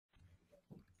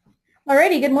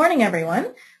Alrighty, good morning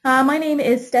everyone. My name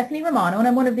is Stephanie Romano and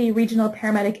I'm one of the regional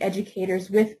paramedic educators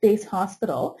with Base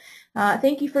Hospital.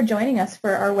 Thank you for joining us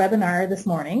for our webinar this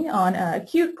morning on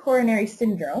acute coronary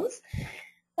syndromes.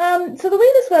 So the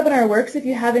way this webinar works, if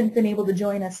you haven't been able to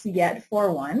join us yet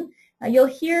for one, you'll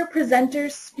hear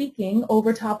presenters speaking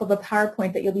over top of a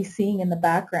PowerPoint that you'll be seeing in the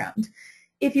background.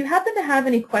 If you happen to have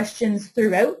any questions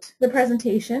throughout the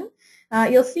presentation,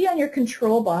 you'll see on your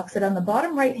control box that on the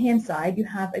bottom right-hand side you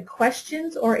have a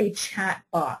questions or a chat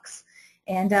box.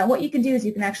 And what you can do is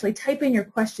you can actually type in your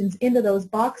questions into those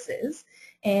boxes,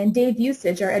 and Dave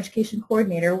Usage, our education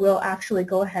coordinator, will actually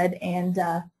go ahead and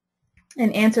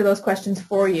answer those questions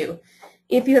for you.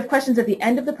 If you have questions at the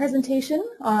end of the presentation,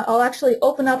 I'll actually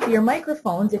open up your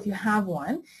microphones if you have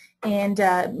one and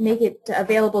make it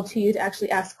available to you to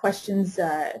actually ask questions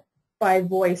by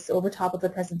voice over top of the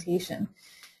presentation.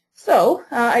 So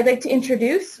I'd like to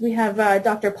introduce, we have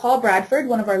Dr. Paul Bradford,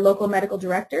 one of our local medical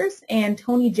directors, and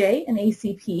Tony J, an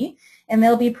ACP, and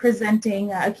they'll be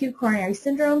presenting acute coronary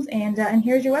syndromes, and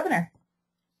here's your webinar.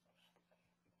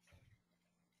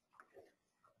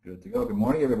 Good to go. Good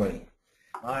morning, everybody.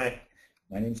 Hi.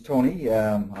 My name's Tony.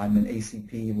 I'm an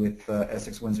ACP with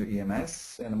Essex Windsor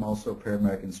EMS, and I'm also a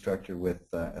paramedic instructor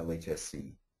with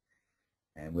LHSC.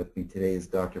 And with me today is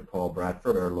Dr. Paul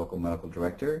Bradford, our local medical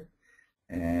director,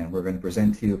 and we're going to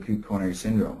present to you acute coronary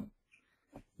syndrome.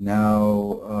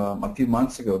 Now, a few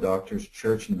months ago, Drs.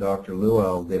 Church and Dr.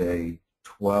 Luell did a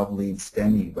 12-lead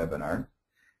STEMI webinar,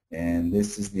 and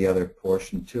this is the other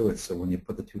portion to it. So when you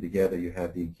put the two together, you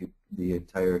have the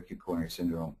entire acute coronary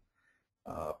syndrome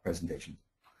presentation.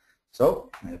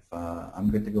 So if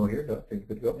I'm good to go here, Doctor, you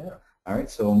good to go? Yeah. All right,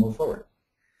 so we'll move forward.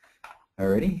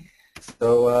 Alrighty.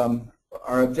 So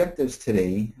our objectives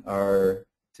today are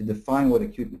to define what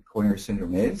acute coronary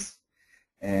syndrome is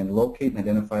and locate and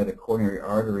identify the coronary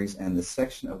arteries and the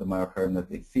section of the myocardium that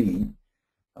they feed,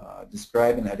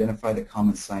 describe and identify the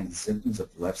common signs and symptoms of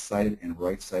left-sided and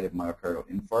right-sided myocardial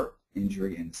infarct,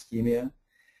 injury, and ischemia,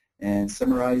 and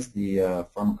summarize the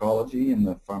pharmacology and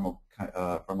the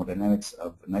pharmacodynamics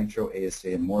of nitro,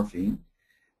 ASA, and morphine,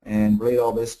 and relate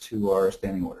all this to our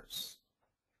standing orders.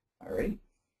 All right.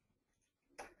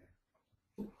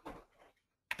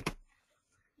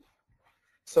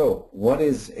 So what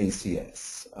is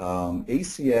ACS?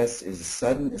 ACS is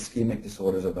sudden ischemic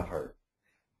disorders of the heart.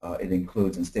 It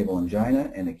includes unstable angina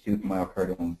and acute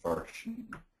myocardial infarction.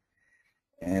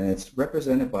 And it's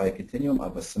represented by a continuum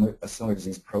of a similar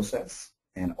disease process,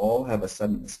 and all have a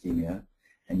sudden ischemia,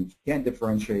 and you can't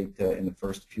differentiate in the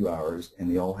first few hours, and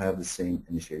they all have the same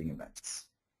initiating events.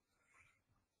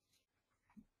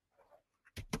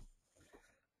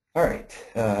 All right,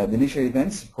 the initiating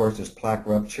events, of course, there's plaque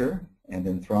rupture, and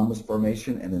then thrombus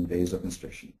formation, and then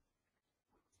vasoconstriction.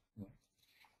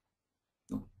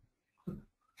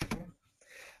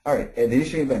 All right, and the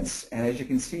initiating events, and as you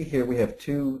can see here, we have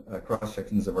two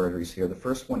cross-sections of arteries here. The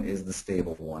first one is the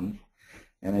stable one,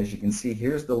 and as you can see,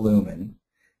 here's the lumen,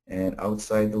 and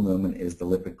outside the lumen is the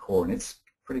lipid core, and it's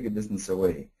a pretty good distance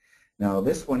away. Now,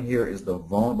 this one here is the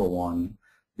vulnerable one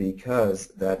because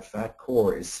that fat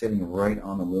core is sitting right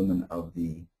on the lumen of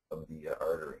the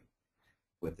artery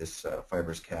with this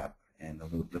fibrous cap and the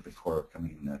lipid core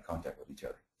coming in contact with each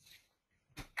other.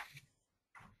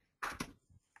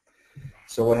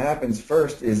 So what happens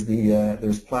first is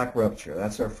there's plaque rupture.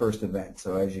 That's our first event.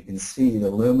 So as you can see, the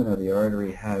lumen of the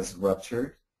artery has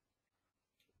ruptured.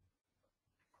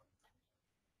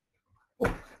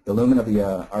 The lumen of the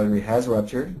artery has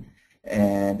ruptured,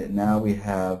 and now we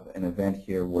have an event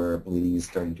here where bleeding is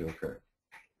starting to occur.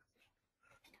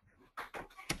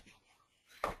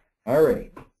 All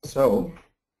right, so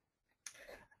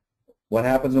what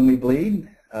happens when we bleed?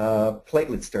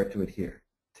 Platelets start to adhere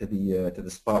to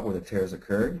the spot where the tears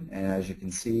occurred, and as you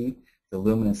can see, the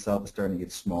lumen itself is starting to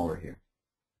get smaller here.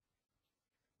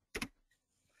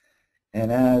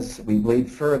 And as we bleed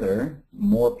further,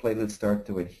 more platelets start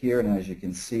to adhere, and as you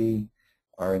can see,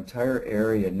 our entire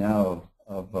area now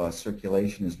of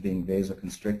circulation is being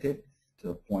vasoconstricted to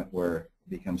the point where it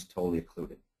becomes totally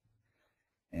occluded.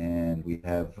 And we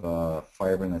have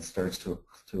fibrin that starts to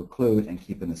occlude and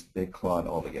keeping this big clot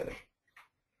all together.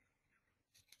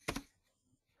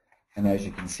 And as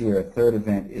you can see, our third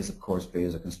event is, of course,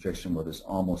 vasoconstriction, where there's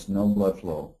almost no blood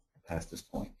flow past this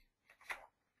point.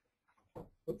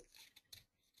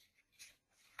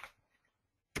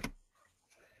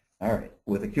 All right,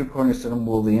 with acute coronary syndrome,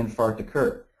 will the infarct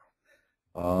occur?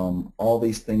 All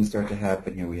these things start to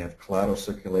happen here. We have collateral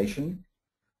circulation,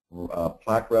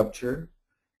 plaque rupture,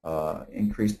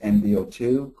 increased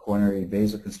NBO2, coronary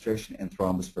vasoconstriction, and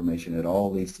thrombus formation. It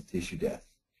all leads to tissue death.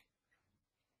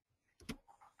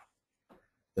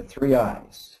 the 3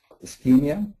 I's: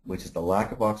 ischemia, which is the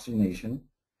lack of oxygenation;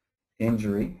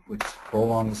 injury, which is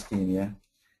prolonged ischemia;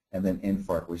 and then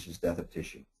infarct, which is death of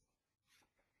tissue.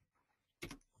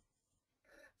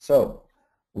 So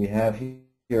we have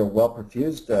here a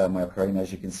well-perfused myocardium.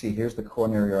 As you can see, here's the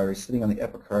coronary artery sitting on the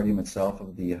epicardium itself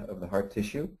of the heart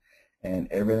tissue, and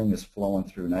everything is flowing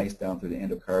through nice down through the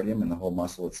endocardium, and the whole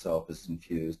muscle itself is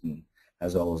infused and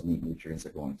has all those neat nutrients that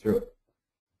are going through it.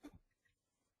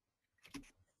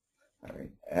 All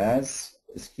right. As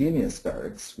ischemia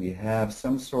starts, we have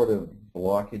some sort of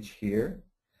blockage here,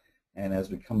 and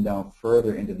as we come down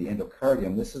further into the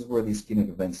endocardium, this is where the ischemic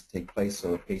events take place.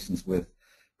 So patients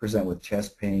present with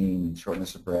chest pain,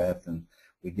 shortness of breath, and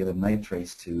we give them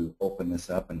nitrates to open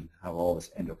this up and have all this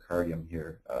endocardium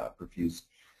here perfused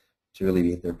to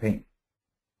alleviate their pain.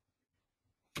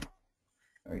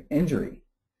 All right, injury.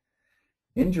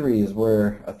 Injury is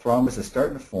where a thrombus is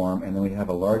starting to form, and then we have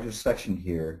a larger section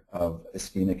here of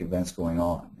ischemic events going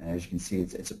on. And as you can see,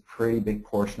 it's a pretty big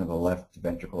portion of the left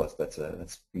ventricle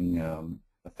that's being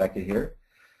affected here.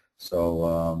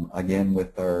 So again,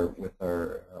 with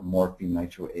our morphine,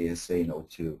 nitro, ASA, and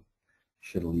O2,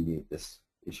 should alleviate this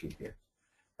issue here.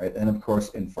 Right, and of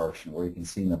course, infarction, where you can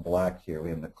see in the black here, we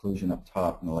have an occlusion up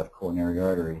top in the left coronary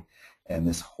artery, and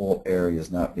this whole area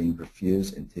is not being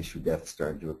perfused, and tissue death is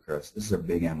starting to occur. So this is a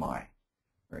big MI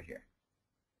right here.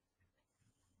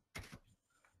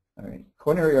 All right,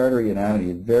 coronary artery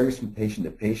anatomy varies from patient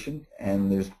to patient,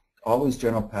 and there's always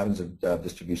general patterns of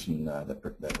distribution that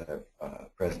are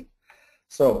present.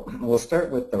 So we'll start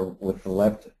with the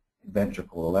left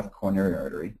ventricle, the left coronary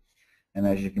artery, and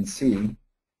as you can see,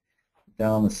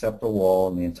 down the septal wall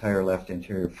and the entire left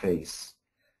anterior face,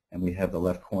 and we have the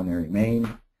left coronary main,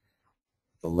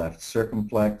 the left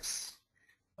circumflex,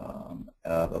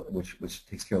 which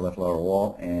takes care of the left lateral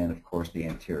wall, and of course the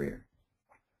anterior.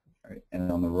 All right,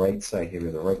 and on the right side here, we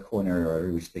have the right coronary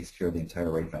artery, which takes care of the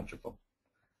entire right ventricle.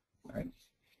 All right.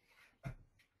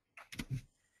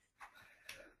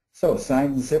 So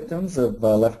signs and symptoms of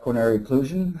left coronary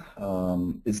occlusion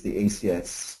is the ACS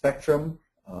spectrum: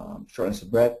 shortness of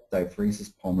breath,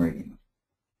 diaphoresis, pulmonary edema.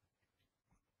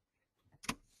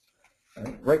 All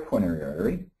right, right coronary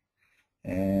artery,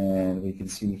 and we can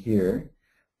see here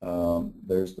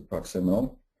there's the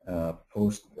proximal,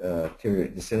 posterior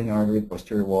descending artery, the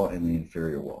posterior wall, and the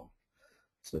inferior wall.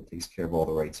 So it takes care of all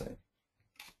the right side.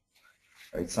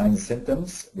 All right, signs and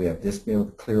symptoms: we have dyspnea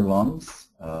with clear lungs,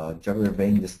 jugular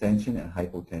vein distension, and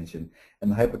hypotension.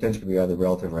 And the hypotension can be either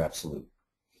relative or absolute.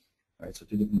 All right, so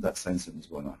 2 different signs and symptoms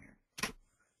going on here.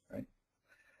 All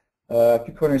right.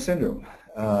 Acute coronary syndrome.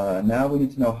 Now we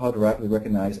need to know how to rapidly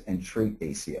recognize and treat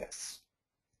ACS.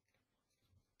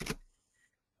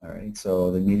 All right,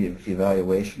 so the immediate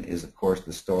evaluation is, of course,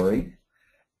 the story,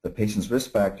 the patient's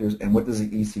risk factors, and what does the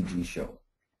ECG show.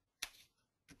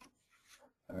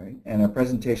 All right, and our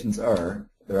presentations are,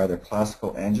 they're either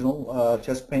classical anginal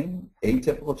chest pain,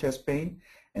 atypical chest pain,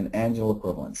 and anginal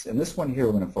equivalents. And this one here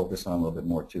we're going to focus on a little bit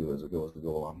more too as we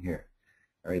go along here.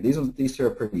 All right, these two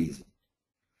are pretty easy.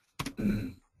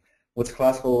 What's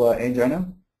classical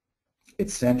angina?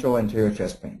 It's central anterior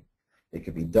chest pain. It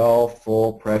could be dull,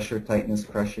 full, pressure, tightness,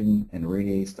 crushing, and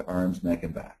radiates to arms, neck,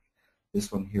 and back.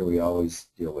 This one here we always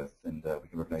deal with, and we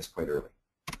can recognize quite early.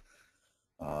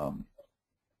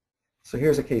 So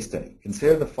here's a case study.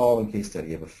 Consider the following case study.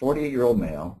 You have a 48-year-old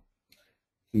male.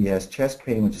 He has chest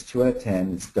pain, which is 2 out of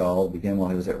 10. It's dull. It began while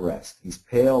he was at rest. He's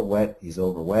pale, wet. He's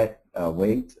overweight.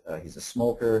 He's a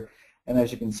smoker. And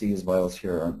as you can see, his vitals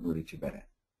here aren't really too bad.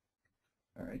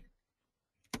 All right.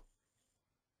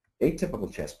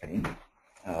 Atypical chest pain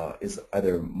is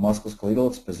either musculoskeletal,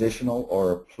 it's positional,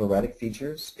 or pleuritic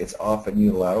features. It's often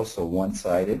unilateral, so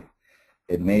one-sided.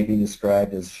 It may be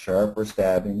described as sharp or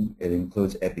stabbing. It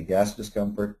includes epigastric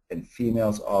discomfort, and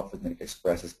females often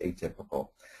express as atypical.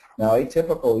 Now,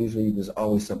 atypical, usually there's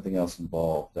always something else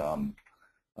involved.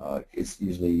 It's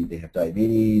usually they have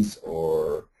diabetes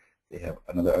or they have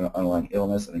another underlying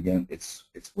illness, and again, it's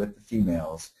with the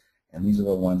females, and these are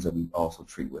the ones that we also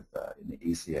treat with in the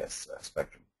ACS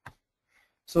spectrum.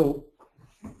 So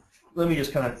let me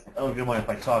just kind of, I don't mind if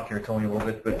I talk here, Tony, a little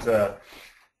bit, but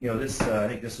you know, this I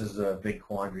think this is a big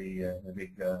quandary, a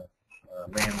big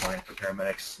landmine for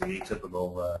paramedics, the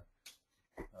atypical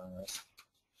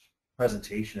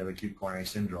presentation of acute coronary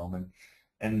syndrome,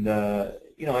 and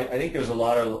you know, I think there's a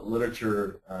lot of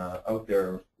literature out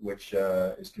there which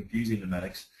is confusing the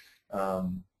medics.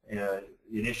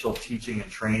 The initial teaching and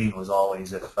training was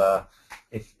always if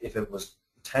it was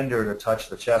tender to touch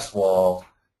the chest wall,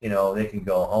 you know, they can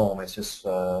go home. It's just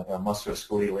a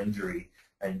musculoskeletal injury,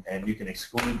 and you can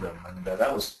exclude them. And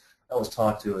that was was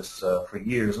taught to us for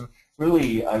years. And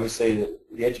really, I would say that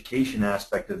the education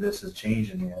aspect of this has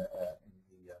changed in the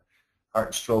heart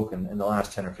and stroke in the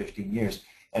last 10 or 15 years.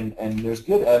 And there's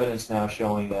good evidence now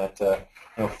showing that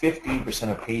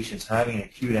 15% of patients having an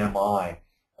acute MI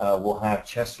will have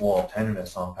chest wall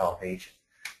tenderness on palpation.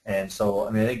 And so,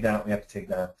 I mean, I think that we have to take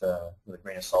that with a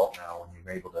grain of salt now when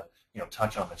you're able to,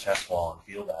 touch on the chest wall and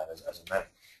feel that as a medic.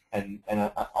 And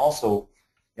also,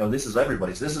 this is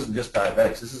everybody's. This isn't just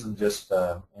diabetics. This isn't just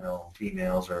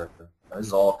females, or this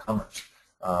is all comers,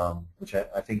 which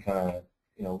I think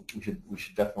we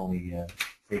should definitely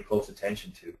pay close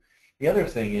attention to. The other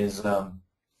thing is,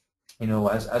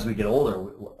 as we get older,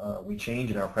 we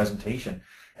change in our presentation,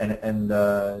 and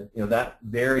that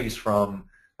varies from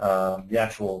the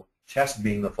actual chest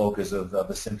being the focus of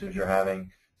the symptoms you're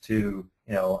having to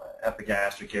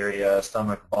epigastric area,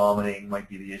 stomach vomiting might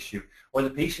be the issue, or the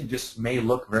patient just may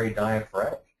look very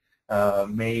diaphoretic,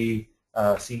 may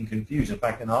seem confused. In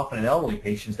fact, and often in elderly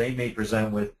patients, they may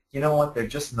present with, they're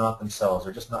just not themselves.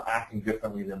 They're just not acting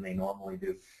differently than they normally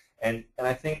do. And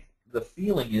I think the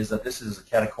feeling is that this is a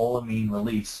catecholamine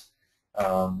release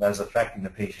that is affecting the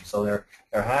patient. So they're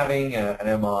having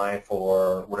an MI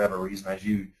for whatever reason, as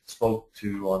you spoke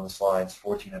to on the slides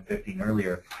 14 and 15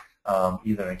 earlier,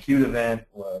 either an acute event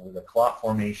with a clot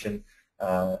formation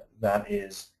that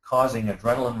is causing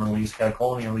adrenaline release,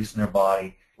 catecholamine release in their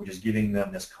body, which is giving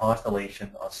them this constellation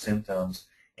of symptoms,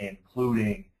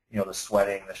 including the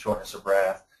sweating, the shortness of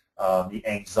breath, the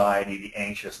anxiety, the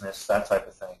anxiousness, that type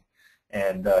of thing,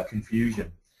 and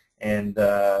confusion. And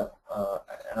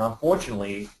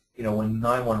unfortunately, when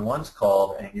 911's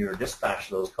called and you're dispatched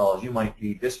to those calls, you might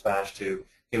be dispatched to,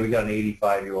 okay, we've got an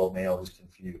 85-year-old male who's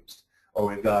confused, or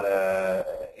we've got a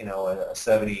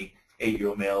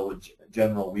 78-year-old male with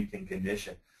general weakened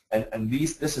condition. And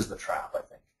this is the trap, I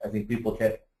think. I think people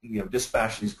get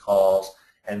dispatched these calls,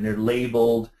 and they're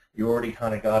labeled. You already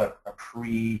kind of got a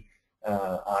pre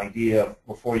idea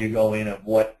before you go in of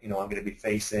what I'm going to be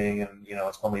facing, and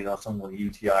it's probably not someone with a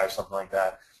UTI or something like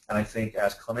that. And I think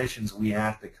as clinicians, we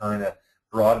have to kind of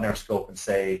broaden our scope and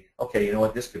say, okay,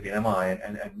 this could be an MI,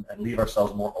 and leave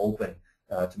ourselves more open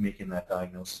to making that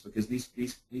diagnosis, because these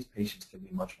patients can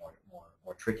be much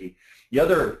more tricky. The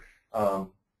other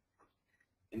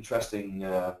interesting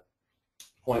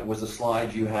point was the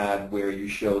slide you had where you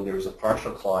showed there was a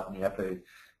partial clot in the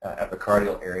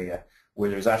epicardial area, where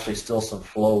there's actually still some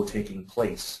flow taking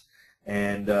place.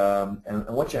 And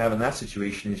what you have in that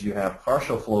situation is you have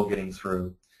partial flow getting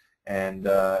through. And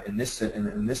in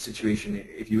this situation,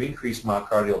 if you increase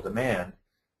myocardial demand,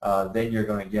 then you're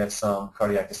going to get some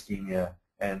cardiac ischemia.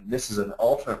 And this is an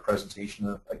alternate presentation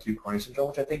of acute coronary syndrome,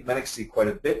 which I think medics see quite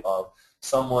a bit of.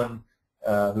 Someone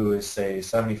who is, say,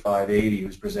 75, 80,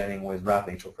 who's presenting with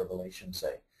rapid atrial fibrillation,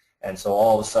 say. And so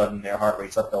all of a sudden their heart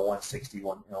rate's up to 160,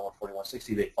 140,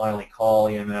 160. They finally call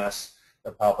EMS,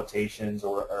 their palpitations,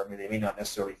 or they may not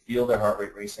necessarily feel their heart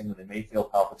rate racing, but they may feel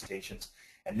palpitations.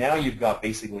 And now you've got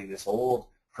basically this old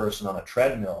person on a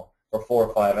treadmill for 4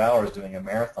 or 5 hours doing a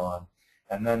marathon,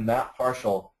 and then that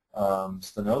partial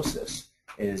stenosis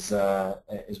is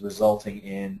resulting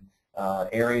in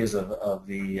areas of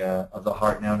the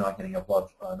heart now not getting enough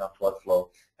blood flow,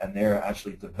 and they're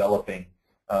actually developing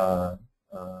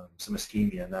some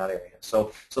ischemia in that area.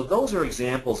 So those are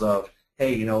examples of,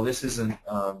 hey, this isn't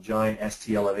giant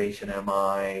ST elevation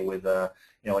MI with an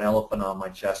elephant on my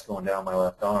chest going down my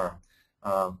left arm,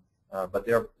 but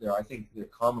I think they're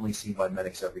commonly seen by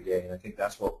medics every day, and I think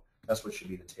that's what should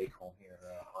be the take home here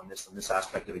on this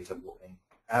aspect of atypical pain.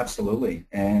 Absolutely,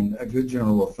 and a good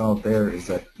general rule of thumb there is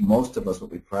that most of us, what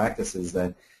we practice is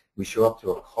that we show up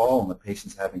to a call and the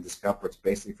patient's having discomforts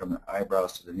basically from their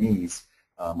eyebrows to the knees,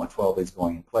 a 12 leads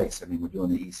going in place. I mean, we're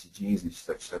doing the ECGs and you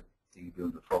start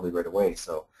doing the 12 lead right away,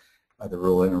 so either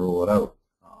rule in or rule it out.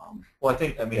 Well,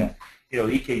 the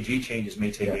EKG changes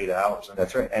may take 8 hours.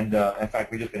 That's right. And in fact,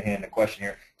 we're just going to hand a question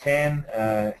here. Can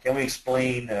we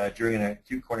explain during an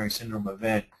acute coronary syndrome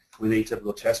event with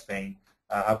atypical chest pain,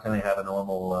 how can they have a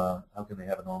normal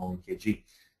EKG?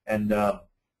 And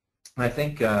I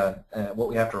think what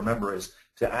we have to remember is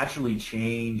to actually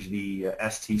change the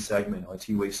ST segment or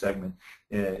T-wave segment,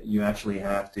 you actually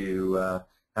have to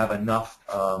have enough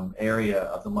area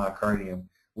of the myocardium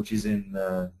which is in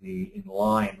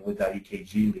line with that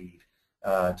EKG lead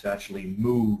to actually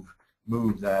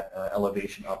move that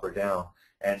elevation up or down.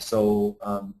 And so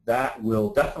that will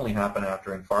definitely happen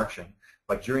after infarction,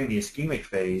 but during the ischemic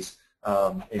phase,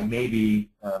 it may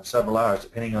be several hours,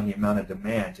 depending on the amount of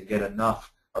demand, to get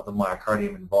enough of the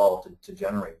myocardium involved to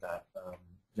generate that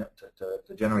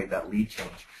to generate that lead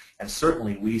change. And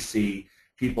certainly we see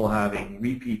people having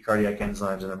repeat cardiac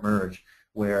enzymes in emerge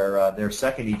where their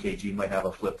second EKG might have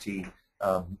a flip T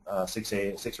 6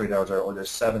 or 8 hours, or their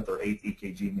 7th or 8th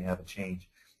EKG may have a change.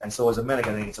 And so as a medic,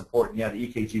 I think it's important. Yeah, the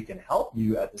EKG can help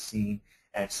you at the scene,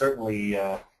 and certainly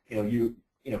you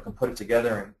can put it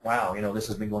together and, wow, this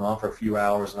has been going on for a few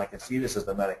hours and I can see this as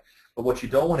the medic. But what you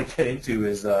don't want to get into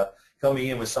is coming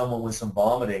in with someone with some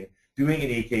vomiting, doing an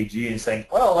EKG and saying,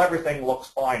 well, everything looks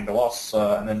fine to us,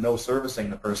 and then no servicing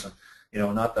the person.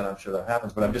 Not that I'm sure that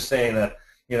happens, but I'm just saying that,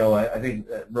 I think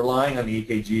that relying on the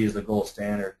EKG is the gold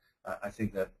standard. I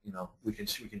think that we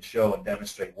can show and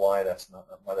demonstrate why that's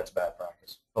bad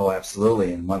practice. Oh,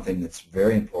 absolutely. And one thing that's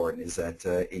very important is that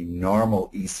a normal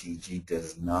ECG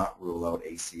does not rule out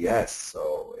ACS.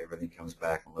 So everything comes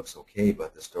back and looks okay,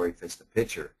 but the story fits the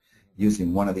picture.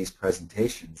 Using one of these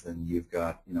presentations, then you've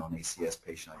got an ACS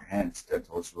patient on your hands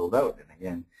until it's ruled out. And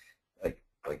again,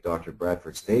 like Dr.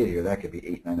 Bradford stated here, that could be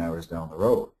 8-9 hours down the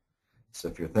road. So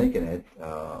if you're thinking it,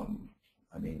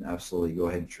 I mean, absolutely go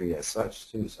ahead and treat it as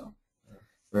such too. So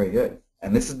very good.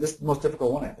 And this is the most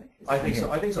difficult one, I think. I think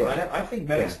so. I think so. Yeah. I think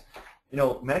medics,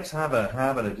 medics have a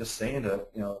habit of just saying to,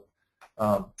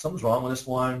 something's wrong with this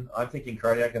one. I'm thinking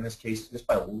cardiac in this case just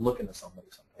by looking at somebody.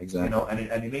 Exactly.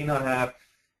 And they may not have,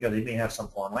 they may have some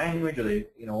foreign language, or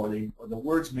or the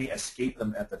words may escape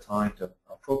them at the time to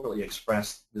appropriately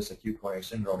express this acute coronary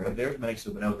syndrome. Right. But there's medics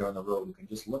who've been out there on the road who can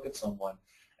just look at someone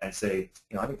and say,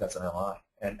 I think that's an MI.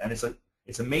 And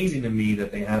it's amazing to me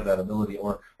that they have that ability,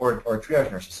 or a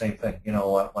triage nurse, the same thing.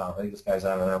 Wow, I think this guy's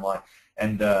out of an MI,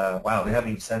 and wow, they haven't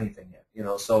even said anything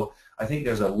yet. So I think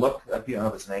there's a look. I don't know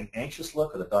if it's an anxious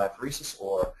look, or the diaphoresis,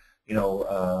 or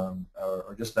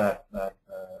or just that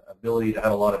ability to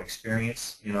have a lot of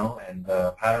experience, and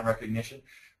pattern recognition.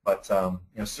 But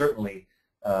certainly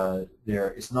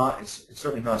it's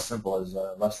certainly not as simple as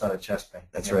left-sided chest pain.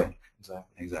 That's right.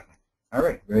 Exactly. All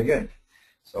right, very good.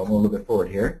 So I'll move a little bit forward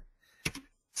here.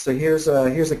 So here's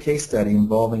a case study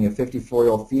involving a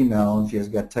 54-year-old female. She has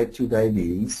got type 2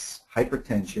 diabetes,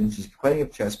 hypertension. She's complaining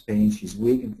of chest pain. She's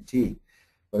weak and fatigued.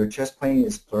 But her chest pain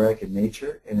is pleuritic in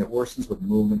nature, and it worsens with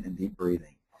movement and deep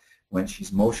breathing. When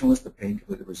she's motionless, the pain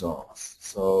completely resolves.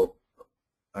 So,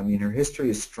 I mean, her history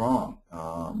is strong,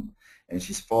 and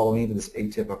she's following into this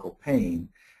atypical pain.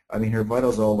 I mean, her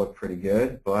vitals all look pretty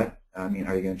good, but, I mean,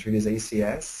 are you going to treat it as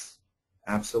ACS?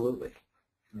 Absolutely.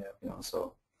 Yeah.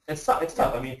 So it's tough. It's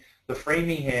tough. I mean, the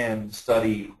Framingham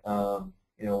study,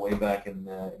 way back in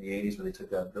the 80s, where they took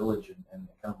that village and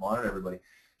kind of monitored everybody,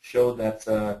 showed that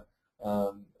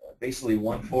basically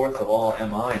 1/4 of all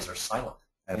MIs are silent.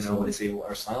 Absolutely. They say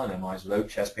are silent MIs without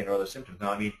chest pain or other symptoms.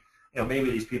 Now, I mean,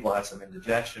 maybe these people had some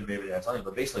indigestion, maybe they had something,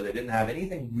 but basically they didn't have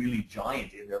anything really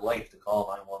giant in their life to call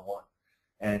 911.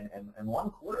 And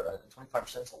 1/4,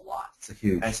 25% is a lot. It's a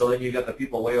huge. And so then you got the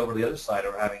people way over the other side who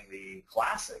are having the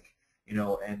classic,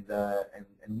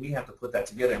 and we have to put that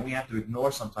together, and we have to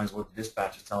ignore sometimes what the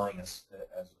dispatch is telling us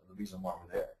as the reason why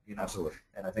we're there. Absolutely.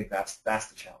 And I think that's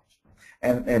the challenge.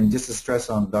 And just to stress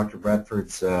on Dr.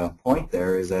 Bradford's point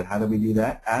there is that how do we do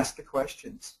that? Ask the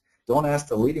questions. Don't ask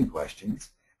the leading questions.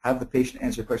 Have the patient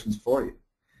answer questions for you.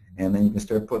 And then you can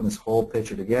start putting this whole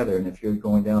picture together. And if you're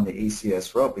going down the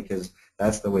ACS route because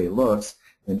that's the way it looks,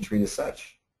 then treat as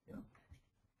such.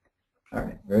 All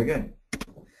right, very good.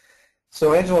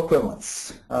 So angel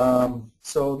equivalents.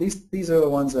 So these are the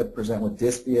ones that present with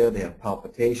dyspnea. They have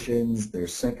palpitations. They're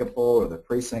syncopal or they're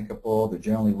pre-syncopal. They're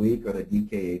generally weak or they're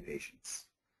DKA patients.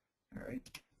 All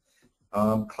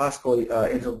right. Classical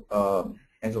angel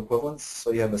equivalents.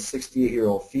 So you have a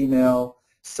 68-year-old female,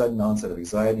 sudden onset of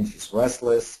anxiety, and she's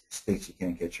restless, states she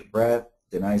can't catch her breath,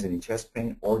 denies any chest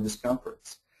pain or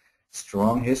discomforts.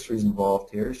 Strong histories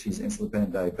involved here. She's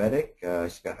insulin-dependent diabetic.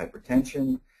 She's got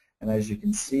hypertension. And as you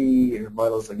can see, her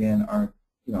vitals, again, aren't,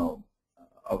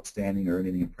 outstanding or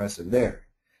anything impressive there.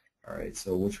 All right,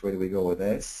 so which way do we go with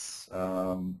this?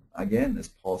 Again, as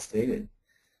Paul stated,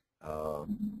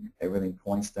 everything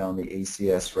points down the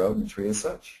ACS road and treat as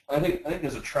such. I think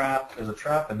there's a trap. There's a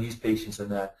trap in these patients in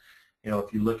that,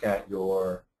 if you look at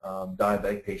your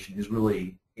diabetic patient who's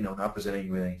really, not presenting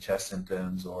you with any chest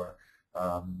symptoms or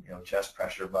chest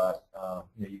pressure, but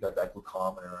you got that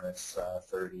glucometer and it's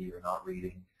 30 or not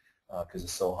reading because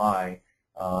it's so high.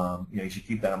 You should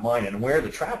keep that in mind. And where the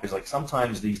trap is, like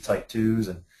sometimes these type 2s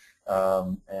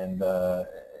and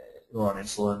who are on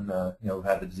insulin, who've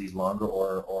had the disease longer,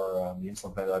 or the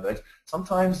insulin-dependent diabetics,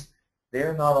 sometimes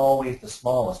they're not always the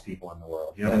smallest people in the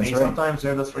world. You know what I mean? Right. Sometimes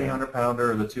they're the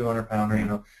 300-pounder or the 200-pounder,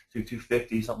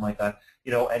 250, something like that.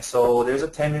 And so there's a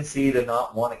tendency to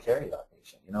not want to carry that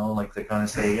patient. Like to kind of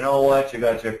say, you know what, you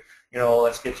got your,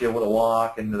 let's get you with a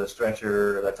walk into the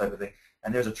stretcher, that type of thing.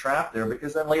 And there's a trap there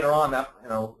because then later on, that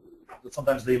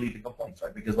sometimes they lead to complaints,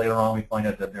 right? Because later on we find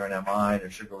out that they're an MI, their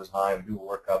sugar was high, we do a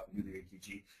workup, we do the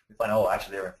EKG, we find out, oh,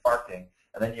 actually they're infarcting,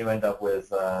 and then you end up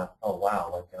with, oh wow,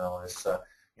 like this,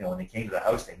 when they came to the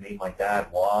house, they made my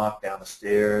dad walk down the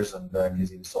stairs, and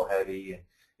because he was so heavy, and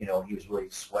he was really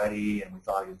sweaty, and we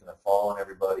thought he was going to fall on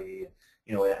everybody,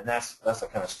 and that's the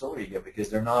kind of story you get because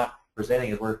they're not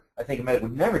presenting as I think a medic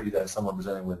would never do that as someone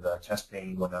presenting with chest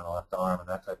pain going down the left arm and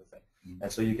that type of thing,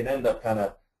 and so you can end up kind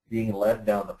of being led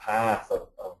down the path of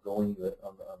going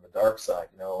on the dark side,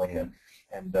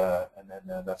 and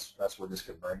then that's where this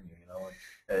could bring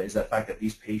you, is that fact that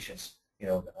these patients,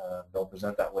 they'll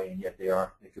present that way, and yet they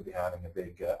could be having a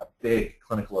big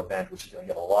clinical event, which is going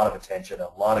to get a lot of attention, a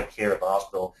lot of care at the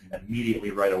hospital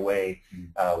immediately right away,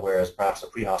 whereas perhaps the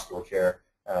pre-hospital care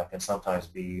can sometimes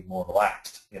be more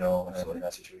relaxed, in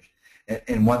that situation.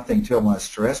 And one thing, too, I want to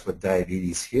stress with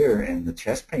diabetes here and the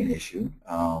chest pain issue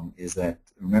is that,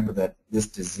 remember that this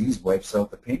disease wipes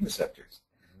out the pain receptors.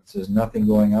 So there's nothing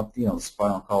going up, the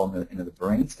spinal column into the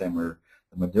brainstem or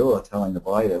the medulla telling the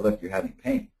body that, look, you're having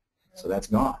pain. So that's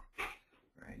gone.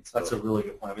 Right? So that's a really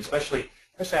good point. I mean, especially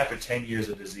after 10 years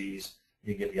of disease,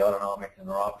 you get the autonomic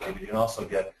neuropathy, but you can also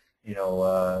get, the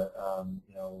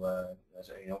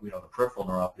peripheral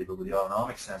neuropathy, but with the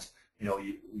autonomic sense,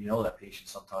 that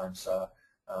patients sometimes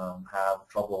have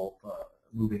trouble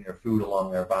moving their food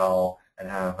along their bowel and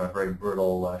have very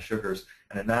brittle sugars.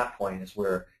 And at that point is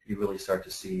where you really start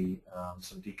to see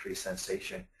some decreased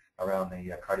sensation around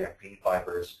the cardiac pain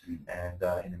fibers and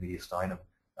in the mediastinum.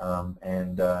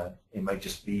 It might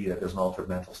just be that there's an altered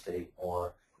mental state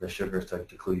or the sugars to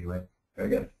clue you in. Very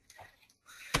good.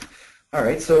 All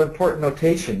right, so important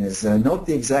notation is note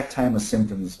the exact time of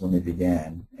symptoms when they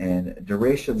began, and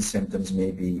duration of the symptoms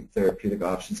may be therapeutic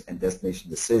options and destination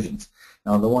decisions.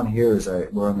 Now the one here is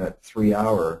we're on that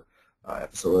 3-hour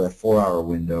episode, or that 4-hour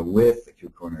window with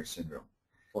acute coronary syndrome.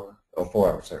 4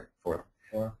 hours, sorry, 4 hours.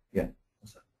 4? Yeah.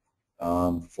 What's that?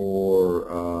 For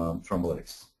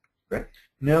thrombolytics, correct?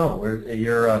 No,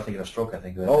 you're thinking of stroke, I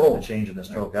think, the change in the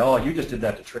stroke. Oh, you just did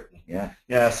that to trick me. Yeah.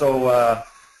 Yeah,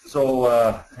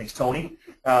 thanks, Tony.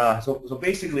 So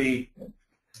basically,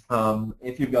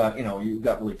 if you've got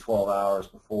really 12 hours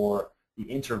before the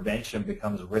intervention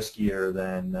becomes riskier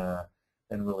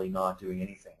than really not doing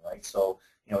anything, right? So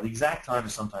the exact time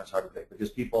is sometimes hard to pick because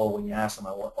people, when you ask them,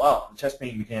 well, the chest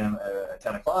pain began at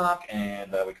 10 o'clock,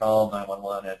 and we called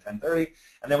 911 at 10:30,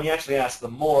 and then when you actually ask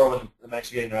them more, when I'm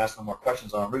actually getting to ask them more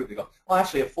questions en route, they go, well,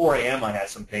 actually at 4 a.m. I had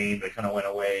some pain, but it kind of went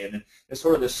away, and then there's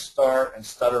sort of this start and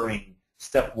stuttering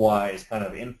stepwise kind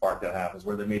of infarct that happens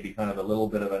where there may be kind of a little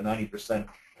bit of a 90%,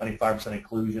 95%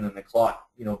 occlusion, and the clot,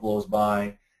 blows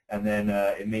by, and then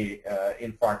it may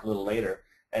infarct a little later.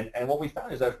 And what we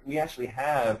found is that we actually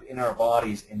have in our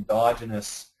bodies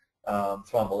endogenous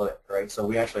thrombolytic, right? So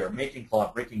we actually are making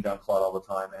clot, breaking down clot all the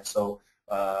time. And so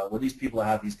when these people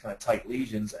have these kind of tight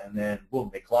lesions and then, boom,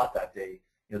 they clot that day,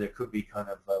 there could be kind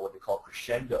of what they call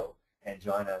crescendo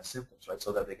angina symptoms, right?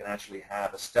 So that they can actually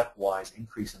have a stepwise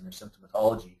increase in their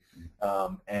symptomatology.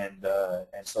 And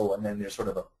then there's sort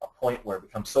of a point where it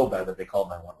becomes so bad that they call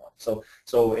 911.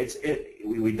 So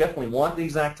we definitely want the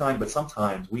exact time, but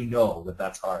sometimes we know that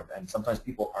that's hard, and sometimes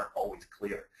people aren't always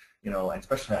clear, and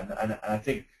especially, and I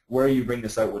think where you bring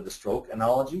this out with the stroke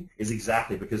analogy is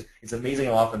exactly because it's amazing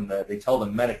how often they tell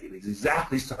them medically it's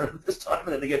exactly started at this time,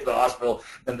 and then they get to the hospital,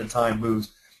 then the time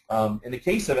moves. In the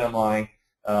case of MI,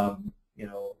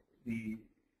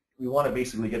 we want to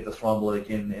basically get the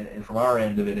thrombolytic in from our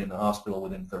end of it in the hospital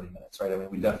within 30 minutes, right? I mean,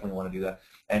 we definitely want to do that.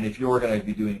 And if you're going to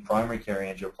be doing primary care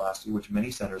angioplasty, which many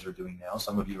centers are doing now,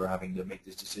 some of you are having to make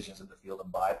these decisions in the field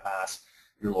and bypass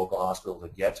your local hospital to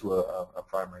get to a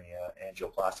primary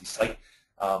angioplasty site.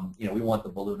 We want the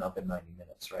balloon up in 90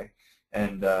 minutes, right?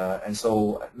 And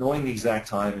so knowing the exact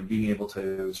time and being able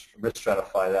to risk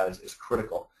stratify that is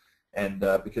critical. And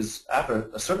because after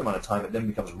a certain amount of time, it then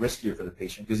becomes riskier for the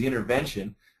patient because the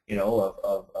intervention,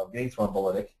 of getting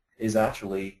thrombolytic is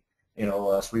actually,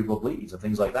 cerebral bleeds and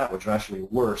things like that, which are actually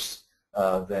worse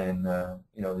than,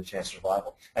 the chance of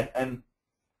survival. And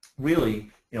really,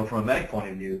 from a medic point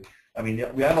of view, I mean,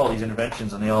 we have all these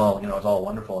interventions and they all, it's all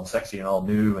wonderful and sexy and all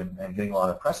new and getting a lot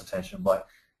of press attention, but,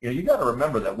 you got to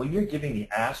remember that when you're giving the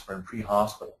aspirin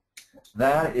pre-hospital,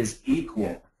 that is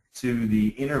equal to the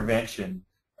intervention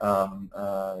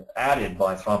added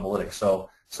by thrombolytics.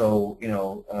 So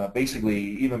basically,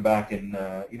 even back in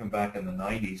the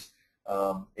 90s,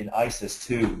 in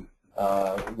ISIS-2,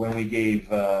 when we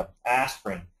gave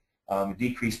aspirin, it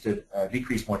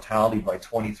decreased mortality by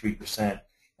 23%,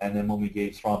 and then when we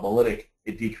gave thrombolytic,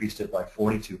 it decreased it by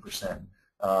 42%.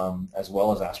 as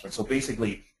well as aspirin. So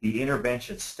basically, the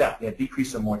intervention step, the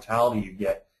decrease in mortality you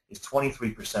get is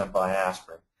 23% by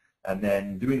aspirin. And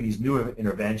then doing these new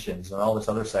interventions and all this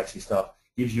other sexy stuff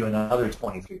gives you another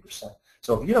 23%.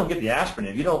 So if you don't get the aspirin,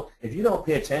 if you don't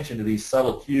pay attention to these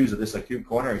subtle cues of this acute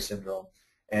coronary syndrome,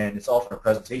 and it's often a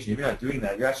presentation, if you're not doing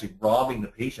that, you're actually robbing the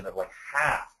patient of like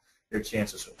half their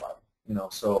chance of surviving.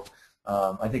 So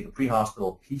I think the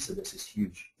pre-hospital piece of this is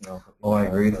huge. Oh, I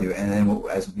agree with you. And then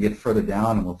as we get further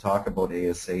down, and we'll talk about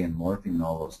ASA and morphine and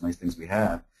all those nice things we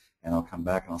have, and I'll come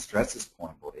back and I'll stress this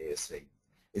point about ASA.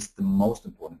 It's the most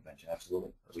important intervention,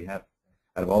 absolutely, that we have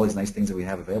out of all these nice things that we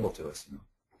have available to us.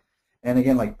 And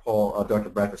again, like Dr.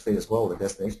 Bradford stated as well, the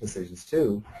destination decisions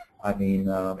too. I mean,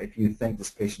 if you think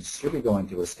this patient should be going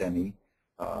to a STEMI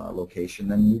location,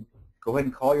 then you go ahead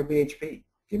and call your BHP.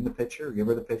 Give her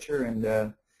the picture,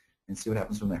 and see what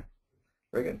happens from there.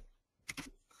 Very good.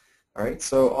 All right,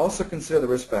 so also consider the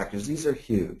risk factors. These are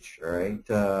huge, all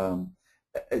right?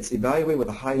 It's evaluated with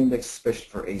a high index suspicion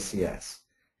for ACS.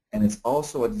 And it's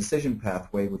also a decision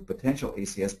pathway with potential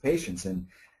ACS patients. And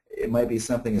it might be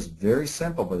something that's very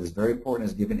simple, but it's very important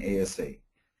as given ASA.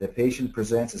 The patient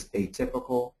presents as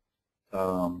atypical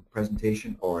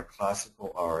presentation or a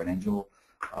classical or an angel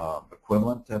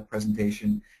equivalent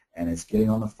presentation, and it's getting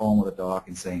on the phone with a doc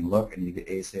and saying, look, I need to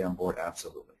get ASA on board,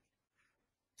 absolutely.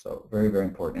 So very, very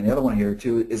important. And the other one here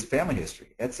too is family history.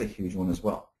 That's a huge one as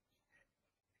well.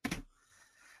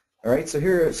 All right, so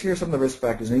here's some of the risk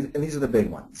factors, and these are the big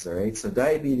ones. All right, so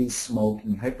diabetes,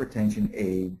 smoking, hypertension,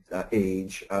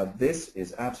 age. This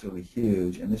is absolutely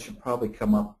huge, and this should probably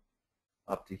come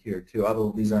up to here too,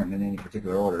 although these aren't in any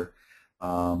particular order.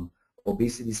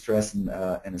 Obesity, stress, and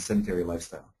a sedentary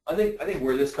lifestyle. I think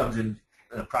where this comes in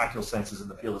a practical sense is in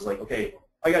the field is like, okay,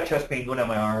 I got chest pain going down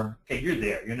my arm. Okay, you're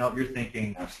there. You're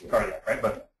thinking cardiac, right?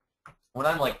 But when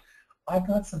I'm like, I've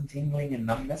got some tingling and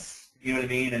numbness, you know what I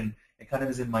mean, and it kind of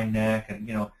is in my neck, and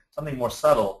something more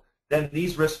subtle, then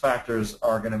these risk factors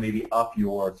are going to maybe up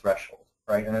your threshold,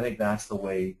 right? And I think that's the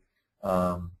way,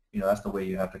 that's the way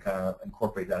you have to kind of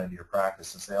incorporate that into your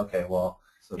practice and say, okay, well,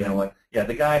 so the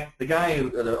guy who,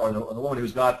 or the woman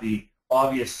who's got the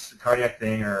obvious cardiac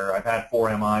thing, or I've had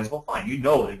 4 MIs, well, fine, they've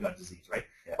got disease, right?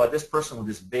 Yeah. But this person with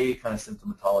this vague kind of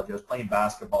symptomatology, I was playing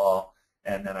basketball,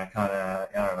 and then I kind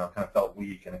of felt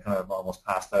weak, and I kind of almost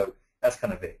passed out. That's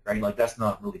kind of vague, right? Like, that's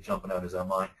not really jumping out as a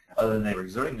mind, other than they were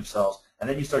exerting themselves. And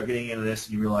then you start getting into this,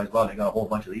 and you realize, wow, they got a whole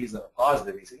bunch of these that are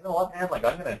positive. You say, you know what, man? Like,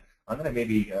 I'm gonna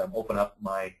maybe open up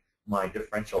my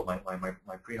differential,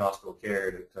 my pre-hospital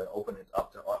care to open it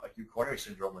up to acute coronary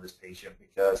syndrome with this patient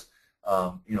because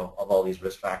of all these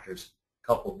risk factors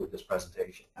coupled with this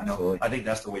presentation. Absolutely. I think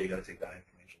that's the way you got to take that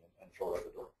information and throw it out the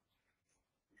door.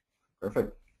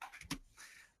 Perfect.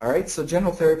 All right, so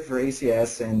general therapy for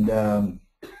ACS, and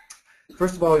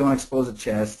first of all, we want to expose the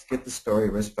chest, get the story,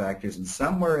 risk factors, and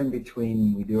somewhere in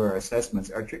between we do our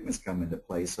assessments, our treatments come into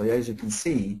play. So as you can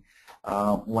see,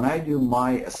 when I do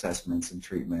my assessments and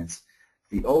treatments,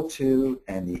 the O2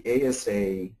 and the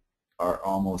ASA are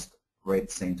almost right at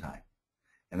the same time.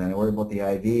 And then I worry about the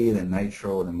IV, the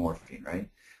nitro, and the morphine, right?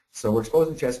 So we're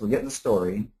exposing the chest, we're getting the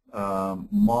story,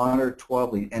 monitor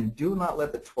 12 lead, and do not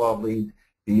let the 12 lead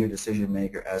be your decision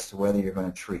maker as to whether you're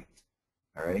going to treat,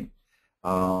 all right?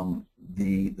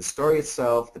 The story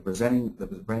itself, the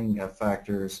presenting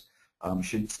factors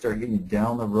should start getting you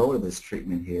down the road of this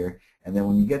treatment here, and then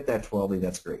when you get that 12 lead,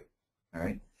 that's great, all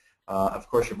right? Of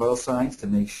course, your vital signs to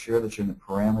make sure that you're in the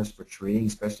parameters for treating,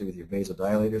 especially with your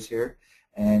vasodilators here,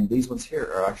 and these ones here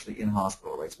are actually in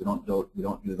hospital, right? So we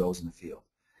don't do those in the field,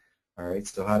 all right?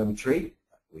 So how do we treat?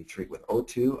 We treat with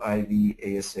O2,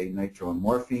 IV, ASA, nitro, and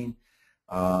morphine.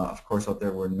 Of course, out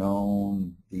there we're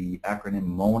known the acronym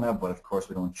MONA, but of course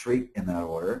we don't treat in that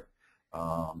order.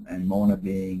 And MONA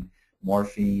being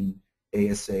morphine,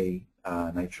 ASA,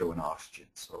 nitro, and oxygen.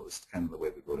 So it's kind of the way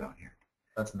we go down here.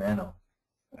 That's nano.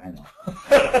 I know.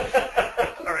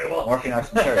 All right, well. Morphine,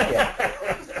 oxygen, sorry,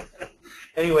 yeah.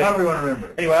 Anyway, how do we want to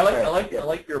remember? Anyway, I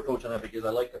like your approach on that because I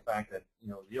like the fact that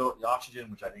the oxygen,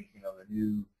 which I think the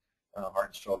new heart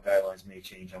and stroke guidelines may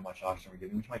change how much oxygen we're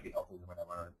giving, which might be helpful. We might not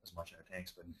run as much in our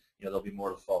tanks, but there'll be more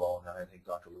to follow on that. I think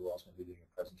Dr. Lewell is going to be doing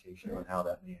a presentation on how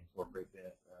that may incorporate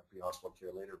the pre-hospital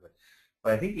care later.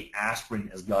 But I think the aspirin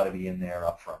has got to be in there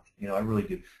up front. I really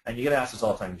do. And you get asked this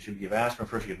all the time. You should give aspirin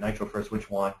first, you give nitro first, which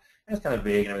one? And it's kind of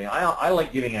vague and everything. I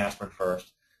like giving aspirin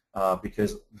first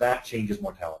because that changes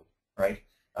mortality, right?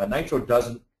 Nitro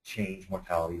doesn't change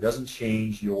mortality. It doesn't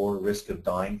change your risk of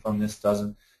dying from this.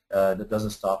 That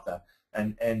doesn't stop that.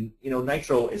 And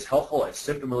nitro is helpful at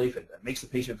symptom relief. It makes the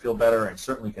patient feel better and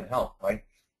certainly can help, right?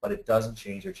 But it doesn't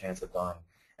change your chance of dying.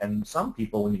 And some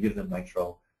people, when you give them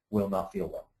nitro, will not feel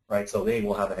well, right? So they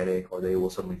will have a headache or they will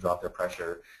suddenly drop their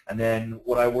pressure. And then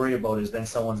what I worry about is then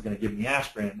someone's going to give them the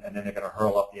aspirin and then they're going to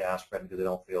hurl up the aspirin because they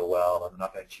don't feel well and they're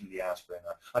not going to chew the aspirin.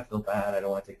 Or, I feel bad, I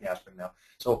don't want to take the aspirin now.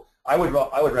 So I would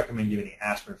recommend giving the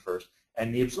aspirin first.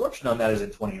 And the absorption on that is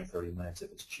in 20 or 30 minutes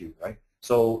if it's chewed, right?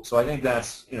 So I think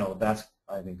that's, that's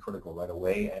I think critical right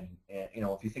away. And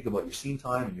if you think about your scene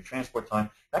time and your transport time,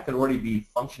 that could already be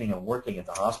functioning and working at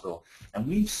the hospital. And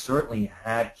we've certainly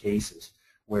had cases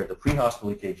where the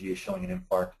pre-hospital EKG is showing an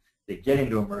infarct. They get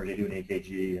into emergency, they do an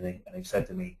EKG, and they've said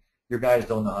to me, your guys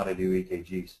don't know how to do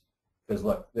EKGs. Because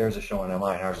look, there's a showing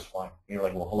MI and ours is fine. And you're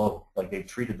like, well, hello. Like they've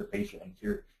treated the patient and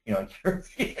cured, cured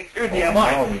the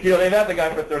MI. They've had the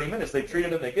guy for 30 minutes. They've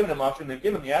treated him. They've given him oxygen. They've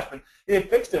given him the aspirin. They've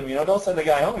fixed him. Don't send the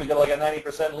guy home. He's got like a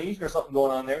 90% lesion or something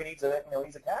going on there. He needs a,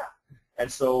 needs a cath.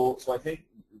 And so I think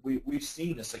we've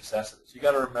seen the success of this. You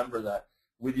got to remember that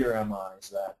with your MIs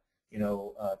that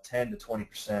 10 to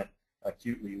 20%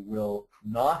 acutely will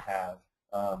not have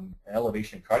an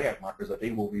elevation in cardiac markers that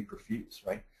they will reperfuse,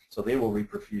 right? So they will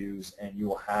reperfuse, and you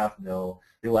will have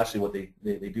they will actually, what they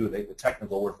do, the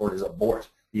technical word for it is abort.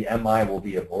 The MI will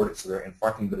be aborted, so they're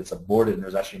infarcting, but it's aborted, and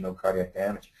there's actually no cardiac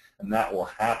damage, and that will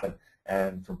happen.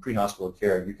 And from pre-hospital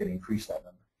care, you can increase that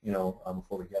number,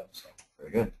 before we get them. So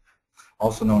very good.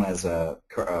 Also known as a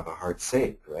heart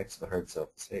save, correct? So the heart itself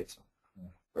is saved. So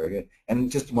very good.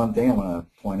 And just one thing I want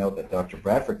to point out that Dr.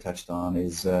 Bradford touched on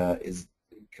is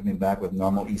coming back with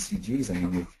normal ECGs. I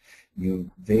mean,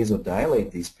 you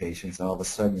vasodilate these patients, and all of a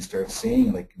sudden you start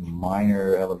seeing like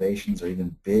minor elevations or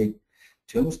even big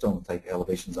tombstone type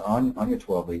elevations on your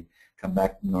 12 lead come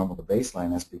back normal to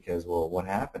baseline. That's because, well, what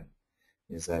happened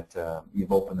is that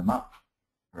you've opened them up,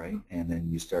 right? And then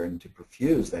you're starting to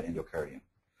perfuse that endocardium.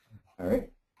 All right.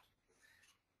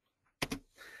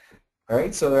 All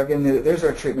right, so again, there's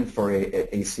our treatment for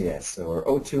ACS. So our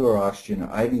O2, our oxygen,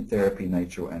 our IV therapy,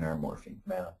 nitro, and our morphine.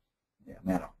 Mano. Yeah,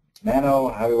 mano. Mano,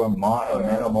 how do you want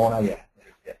mano, mona? Yeah,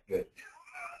 good.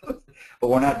 But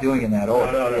we're not doing it in that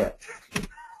order yet.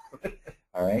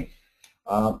 All right.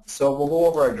 So we'll go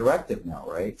over our directive now,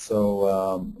 right?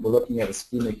 So we're looking at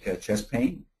ischemic chest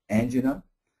pain, angina,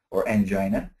 or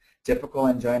angina, typical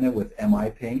angina with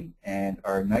MI pain, and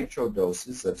our nitro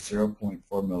doses of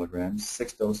 0.4 milligrams,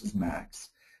 6 doses max,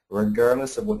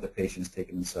 regardless of what the patient's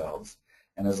taking themselves.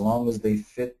 And as long as they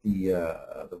fit the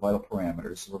vital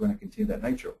parameters, so we're going to continue that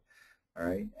nitro. All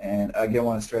right. And again, I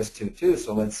want to stress too.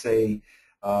 So let's say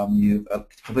you've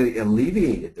completely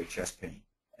alleviated their chest pain,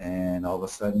 and all of a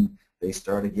sudden they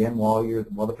start again while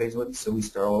the patient's with you. So we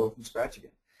start all over from scratch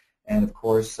again. And of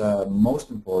course,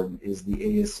 most important is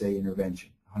the ASA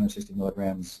intervention. 160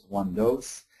 milligrams, 1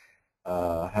 dose.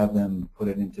 Have them put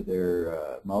it into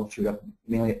their mouth, chew up,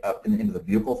 mainly up into the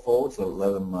buccal fold, so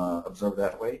let them absorb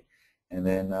that way. And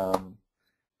then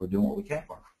we're doing what we can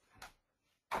for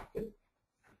them. Good.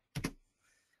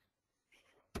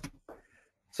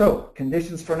 So,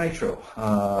 conditions for nitro.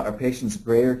 Are patients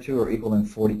greater to or equal than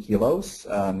 40 kilos?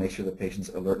 Make sure the patient's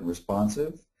alert and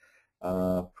responsive.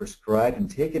 Prescribed and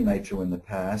taken nitro in the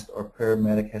past, or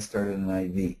paramedic has started an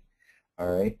IV.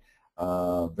 All right.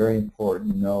 Very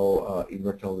important, no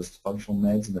erectile dysfunctional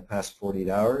meds in the past 48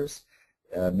 hours.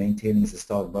 Maintaining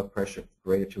systolic blood pressure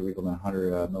greater to or equal to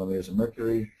 100 millimeters of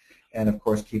mercury. And, of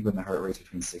course, keeping the heart rates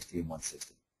between 60 and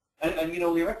 160. And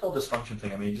the erectile dysfunction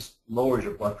thing, I mean, it just lowers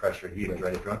your blood pressure here,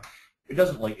 right? It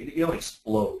doesn't, you don't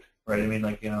explode, right? I mean,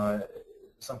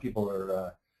 some people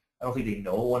are, I don't think they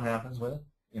know what happens with it,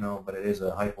 but it is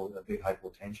a big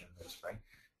hypotension risk, right?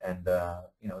 And,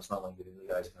 it's not like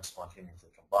the guy's going to spontaneously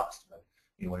combust, but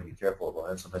you want to be careful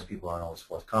about it. Sometimes people aren't always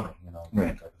forthcoming, right.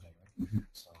 That type of thing, right? Mm-hmm.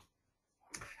 So.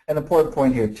 An important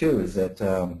point here, too, is that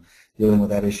dealing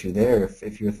with that issue there,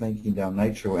 if you're thinking down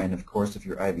nitro, and, of course, if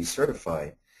you're IV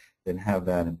certified, then have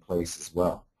that in place as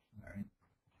well.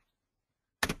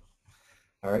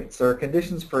 All right, so our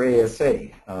conditions for ASA.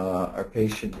 Our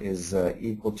patient is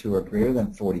equal to or greater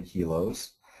than 40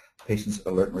 kilos. Patient's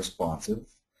alert and responsive.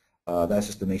 That's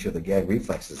just to make sure the gag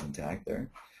reflex is intact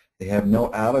there. They have no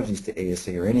allergies to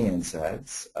ASA or any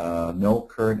NSAIDs, no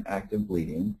current active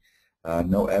bleeding,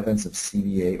 no evidence of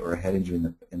CVA or head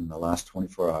injury in the last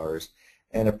 24 hours,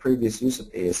 and a previous use of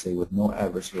ASA with no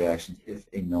adverse reactions if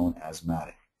a known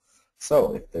asthmatic.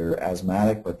 So if they're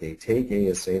asthmatic but they take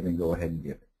ASA, then go ahead and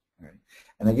give it. All right.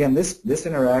 And again, this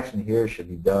interaction here should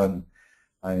be done,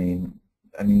 I mean,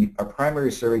 our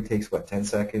primary survey takes, what, 10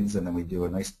 seconds, and then we do a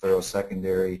nice thorough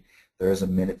secondary. There's a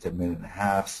minute to a minute and a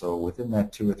half, so within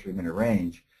that 2 or 3 minute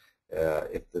range,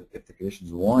 if the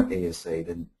conditions warrant ASA,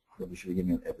 then we should be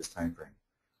giving it at this time frame.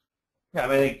 Yeah, I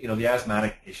mean, I think, the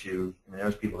asthmatic issue, I mean,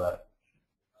 there's people that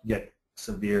get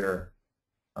severe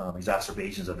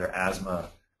exacerbations of their asthma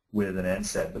with an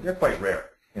NSAID, but they're quite rare,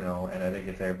 you know. And I think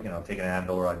if they're, you know, taking an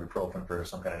Advil or ibuprofen for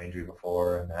some kind of injury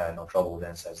before and had no trouble with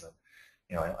NSAIDs, then,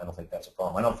 you know, I don't think that's a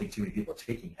problem. I don't think too many people are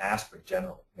taking aspirin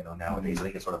generally, you know, nowadays. I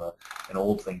think it's sort of an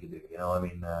old thing to do, you know. I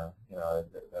mean, you know,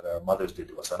 that our mothers did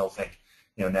to us. I don't think,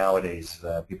 you know, nowadays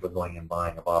people are going and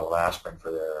buying a bottle of aspirin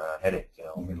for their headache, you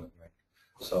know.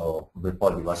 So there'd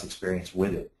probably be less experience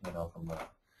with it, you know, from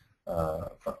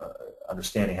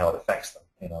understanding how it affects them,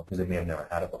 you know, because they may have never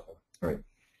had it before. Right.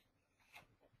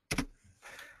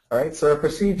 All right, so our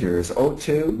procedures.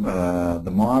 O2, the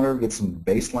monitor gets some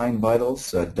baseline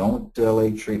vitals. Don't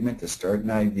delay treatment to start an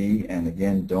IV, and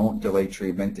again, don't delay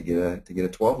treatment to get a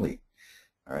 12 lead.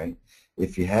 All right.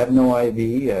 If you have no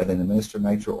IV, then administer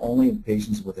nitro only in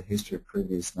patients with a history of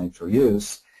previous nitro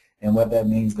use, and what that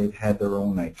means, they've had their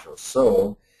own nitro.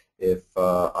 So if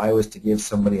I was to give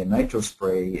somebody a nitro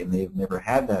spray and they've never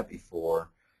had that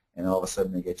before, and all of a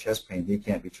sudden they get chest pain, they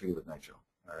can't be treated with nitro.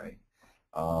 All right.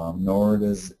 Nor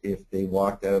does if they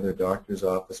walked out of their doctor's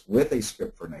office with a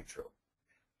script for nitro.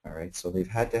 All right, so they've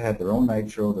had to have their own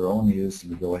nitro, their own use,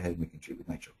 and we go ahead and we can treat with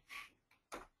nitro.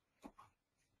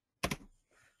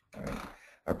 All right,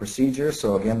 our procedure.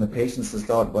 So again, the patient's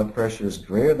systolic blood pressure is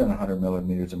greater than 100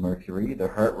 millimeters of mercury. The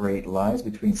heart rate lies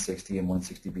between 60 and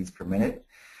 160 beats per minute.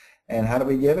 And how do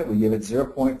we give it? We give it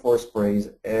 0.4 sprays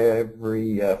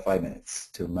every 5 minutes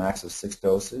to a max of 6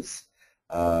 doses.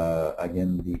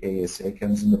 Again, the ASA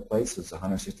comes into place, so it's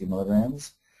 160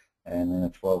 milligrams, and then a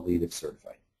 12 lead if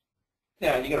certified.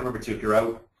 Yeah, and you got to remember too, if you're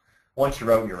out, once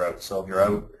you're out, you're out. So if you're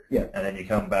out, yeah, and then you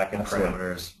come back in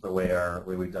parameters, the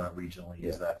way we've done it regionally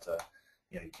is that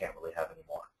you know, you can't really have any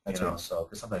more. That's you know, right. so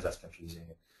because sometimes that's confusing.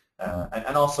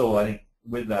 And also, I think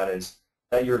with that is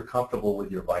that you're comfortable with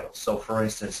your vitals. So for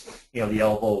instance, you know, the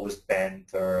elbow was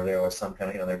bent or there was some kind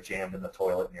of, you know, they're jammed in the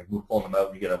toilet and you're pulling them out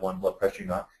and you get a 1 blood pressure,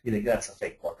 you think that's a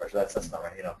fake blood pressure. That's not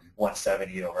right. You know,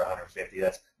 170 over 150.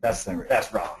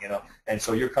 That's wrong. You know, and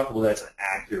so you're comfortable that's an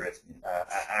accurate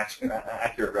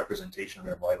accurate representation of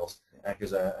their vitals.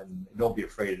 Because and don't be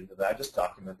afraid of that. Just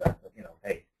document that. You know,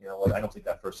 hey, you know what? I don't think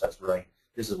that first set's right.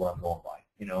 This is what I'm going by.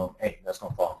 You know, hey, that's no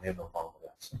problem. We have no problem with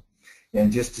that. So. And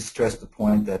just to stress the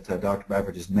point that Dr.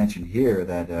 Bradford just mentioned here,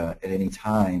 that at any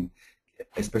time,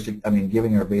 especially, I mean,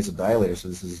 giving our vasodilator, so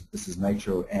this is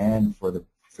nitro, and for the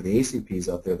ACPs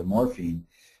out there, the morphine,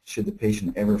 should the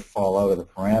patient ever fall out of the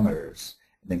parameters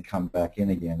and then come back in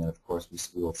again, then of course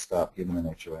we will stop giving the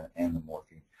nitro and the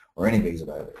morphine or any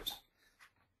vasodilators.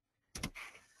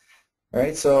 All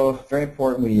right, so very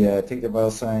important, we take the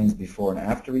vital signs before and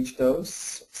after each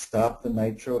dose, stop the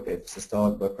nitro if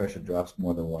systolic blood pressure drops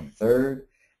more than 1/3,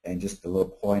 and just a little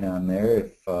point on there,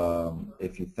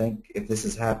 if you think, if this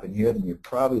has happened here, then you're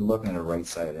probably looking at a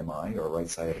right-sided MI or a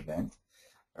right-sided event.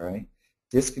 All right,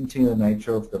 discontinue the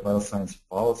nitro if the vital signs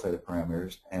fall outside the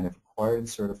parameters, and if required and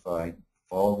certified,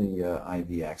 follow the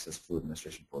IV access fluid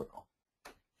administration protocol.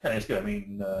 Yeah, it's good. I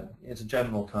mean, it's a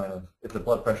general kind of, if the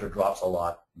blood pressure drops a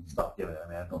lot, stop giving it. I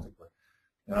mean, I don't think we're,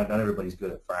 you know, not everybody's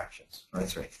good at fractions. Right?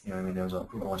 That's right. You know what I mean? There's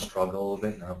people want to struggle a little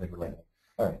bit, and I don't think we're like that.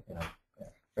 All right. You know, yeah.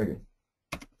 Very good.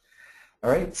 All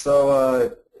right,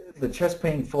 so the chest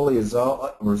pain fully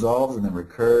resolves and then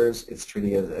recurs. It's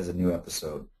treated as a new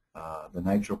episode. The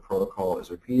nitro protocol is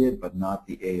repeated, but not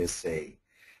the ASA.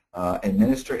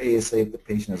 Administer ASA if the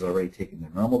patient has already taken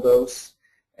their normal dose,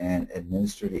 and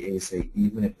administer the ASA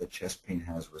even if the chest pain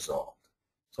has resolved.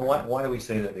 So why do we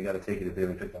say that they got to take it if they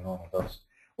already took the normal dose?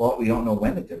 Well, we don't know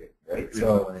when they took it, right?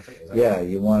 So, yeah,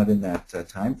 you want it in that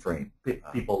time frame.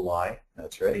 People lie.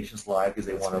 That's right. Patients lie because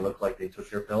they want to look like they took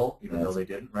their pill, even though they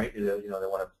didn't, right? You know, they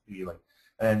want to be like,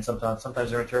 and sometimes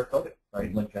they're enterocolic,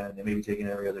 right? Like they may be taking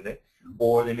it every other day,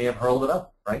 or they may have hurled it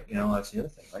up, right? You know, that's the other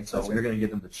thing, right? So you're going to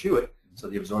get them to chew it, so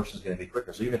the absorption is going to be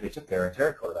quicker. So even if they took their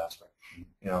enterocoated aspirin,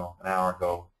 you know, an hour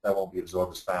ago, that won't be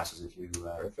absorbed as fast as if you,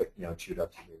 you know, chewed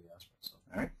up your aspirin. So.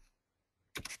 All right.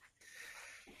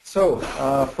 So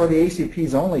for the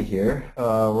ACPs only here,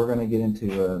 we're going to get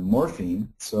into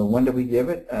morphine. So when do we give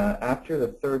it? After the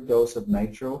 3rd dose of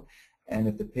nitro, and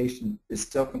if the patient is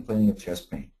still complaining of chest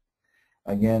pain.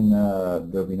 Again,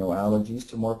 there will be no allergies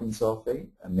to morphine sulfate,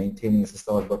 maintaining a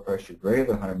systolic blood pressure greater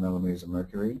than 100 millimeters of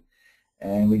mercury.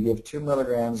 And we give 2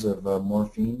 milligrams of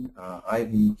morphine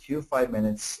IV Q 5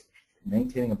 minutes,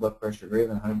 maintaining a blood pressure greater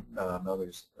than 100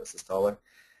 millimeters systolic,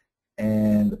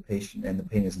 and the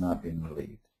pain is not being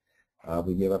relieved.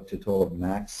 We give up to a total of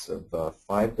max of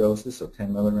 5 doses, so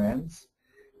 10 milligrams.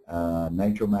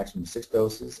 Nitro maximum 6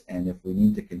 doses, and if we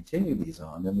need to continue these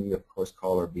on, then we of course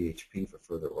call our BHP for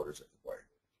further orders if required.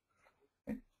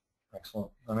 Okay.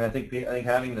 Excellent. I mean, I think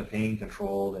having the pain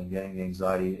controlled and getting the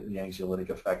anxiolytic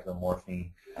effect of the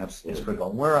morphine Absolutely is critical.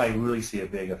 And where I really see a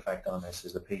big effect on this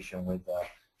is a patient with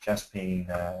chest pain,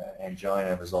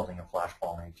 angina resulting in flash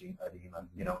pulmonary edema.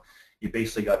 You know, you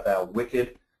basically got that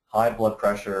wicked high blood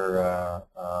pressure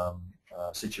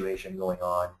situation going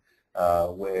on,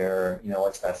 where, you know,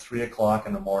 it's that 3 o'clock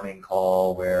in the morning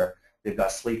call where they've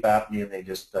got sleep apnea and they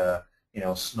just you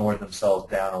know, snored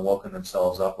themselves down and woken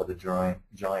themselves up with a giant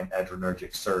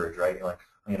adrenergic surge, right? Like,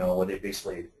 you know, where they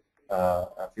basically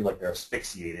feel like they're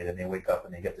asphyxiated, and they wake up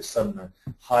and they get this sudden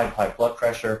high blood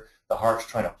pressure. The heart's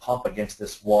trying to pump against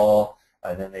this wall,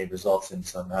 and then it results in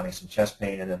having some chest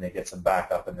pain, and then they get some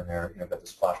backup, and then they're, you know, got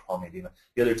this flash pulmonary edema.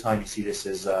 The other time you see this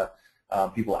is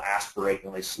people aspirate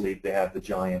when they sleep. They have the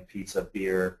giant pizza,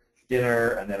 beer,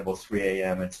 dinner, and then about 3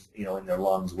 a.m. it's, you know, in their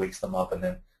lungs, wakes them up, and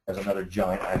then there's another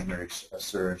giant adrenergic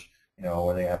surge, you know,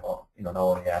 where they have, you know, not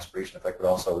only the aspiration effect, but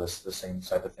also the same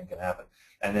type of thing can happen.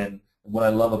 And then what I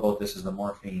love about this is the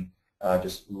morphine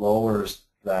just lowers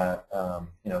that,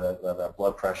 you know, that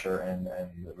blood pressure and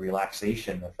the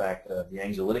relaxation effect, the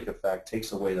anxiolytic effect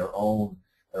takes away their own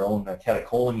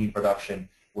catecholamine production,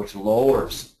 which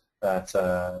lowers that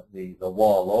the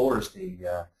wall, lowers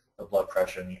the blood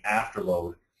pressure and the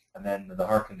afterload. And then the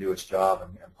heart can do its job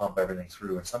and pump everything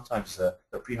through. And sometimes the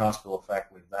pre-hospital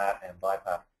effect with that and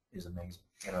BiPAP is amazing.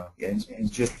 You know. Yeah,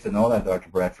 and just to know that, Dr.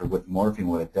 Bradford, with morphine,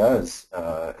 what it does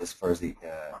as far as the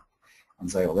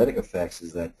anxiolytic effects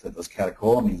is that those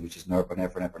catecholamines, which is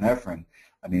norepinephrine, epinephrine,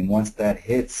 I mean, once that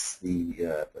hits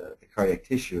the cardiac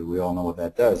tissue, we all know what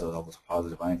that does, all those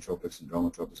positive inotropics and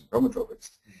dromotropics and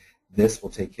chromotropics. This will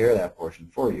take care of that portion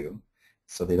for you,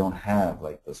 so they don't have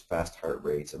like those fast heart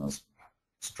rates and those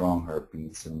strong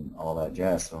heartbeats and all that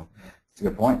jazz. So it's a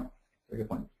good point. Very good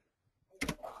point.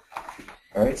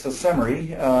 All right, so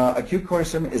summary. Acute coronary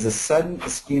syndrome is a sudden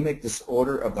ischemic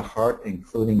disorder of the heart,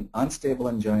 including unstable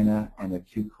angina and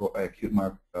acute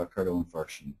myocardial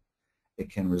infarction.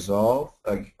 It can resolve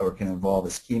or can involve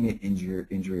ischemia,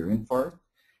 injury, or infarct,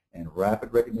 and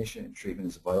rapid recognition and treatment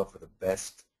is vital for the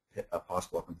best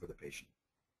possible outcome for the patient.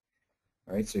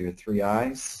 All right, so your 3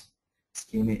 I's: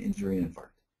 ischemia, injury, and infarct.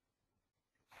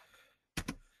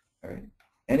 All right.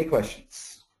 Any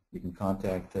questions? You can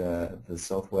contact the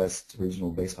Southwest Regional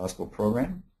Base Hospital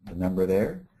Program, the number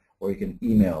there, or you can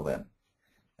email them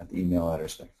at the email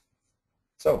address there.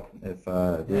 So, if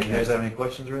Dave, you guys have any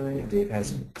questions or anything? If Dave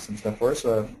has some stuff for us,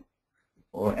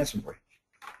 we'll answer them for you.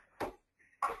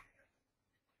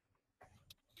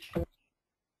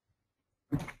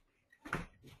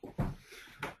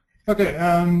 Okay,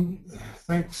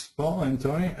 thanks, Paul and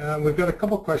Tony. We've got a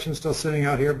couple questions still sitting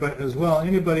out here, but as well,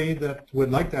 anybody that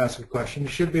would like to ask a question, you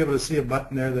should be able to see a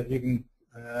button there that you can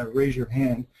raise your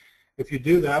hand. If you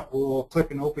do that, we'll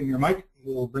click and open your mic.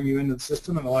 We'll bring you into the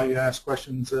system and allow you to ask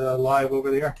questions live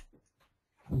over the air.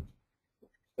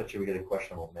 Bet you we get a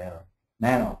question about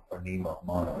Nano. or Nemo.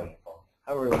 Mono.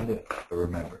 How are we going to do it? But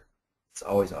remember, it's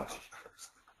always oxygen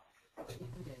first.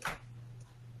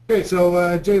 Okay,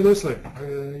 so Jay Loosely,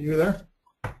 you there?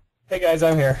 Hey guys,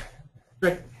 I'm here.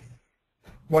 Great.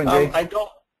 Morning, Jay.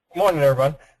 Morning,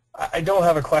 everyone. I don't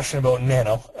have a question about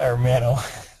Mano.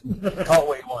 Can't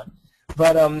wait one.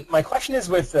 But my question is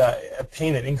with a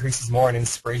pain that increases more in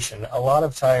inspiration. A lot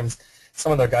of times,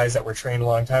 some of the guys that were trained a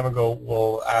long time ago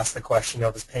will ask the question,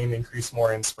 does pain increase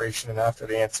more in inspiration? And after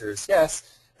the answer is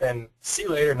yes, then see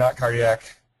you later, not cardiac,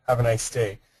 have a nice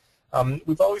day.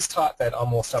 We've always taught that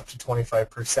almost up to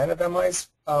 25% of MIs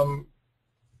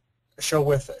show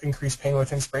with increased pain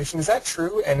with inspiration. Is that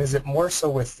true? And is it more so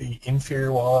with the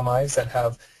inferior wall MIs that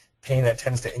have pain that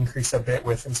tends to increase a bit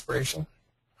with inspiration?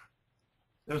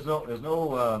 There's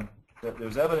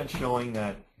evidence showing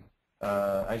that,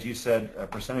 as you said, a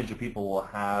percentage of people will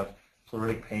have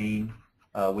pleuritic pain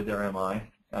with their MI.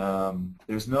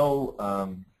 There's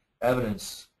no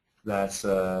evidence that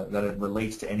it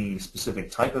relates to any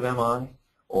specific type of MI,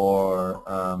 or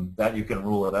that you can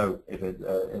rule it out if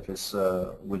it's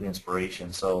with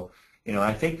inspiration. So,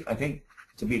 I think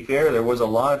to be fair, there was a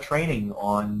lot of training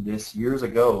on this years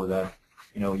ago that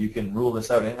you can rule this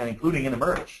out, and including in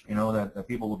emerge. That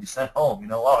people will be sent home.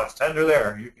 Oh, it's tender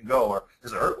there, you can go. Or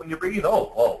does it hurt when you breathe?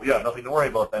 Oh, yeah, nothing to worry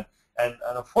about then. And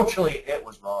unfortunately, it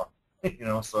was wrong.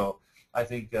 So I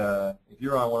think if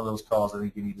you're on one of those calls, I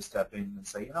think you need to step in and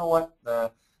say, you know what,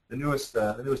 the newest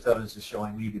evidence is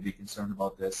showing we need to be concerned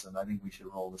about this, and I think we should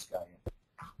roll this guy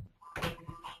in.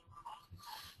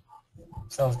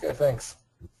 Sounds good. Thanks.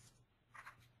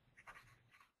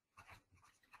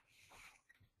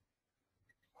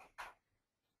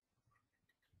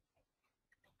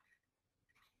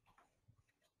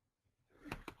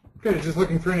 Okay, just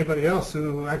looking for anybody else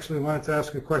who actually wanted to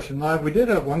ask a question live. We did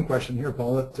have one question here,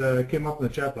 Paul, that came up in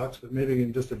the chat box, but maybe you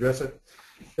can just address it.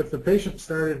 If the patient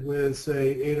started with,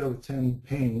 say, 8 out of 10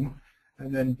 pain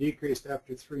and then decreased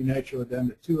after 3 nitro down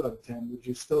to 2 out of 10, would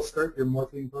you still start your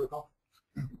morphine protocol?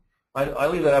 I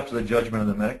leave that up to the judgment of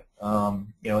the medic. You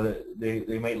know,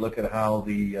 they might look at how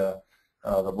the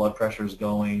blood pressure is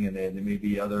going, and there may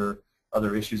be other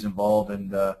issues involved, and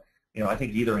you know, I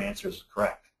think either answer is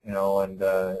correct. You know, and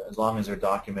as long as they're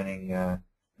documenting, you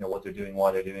know, what they're doing,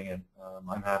 why they're doing it,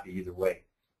 I'm happy either way.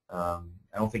 I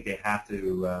don't think they have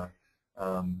to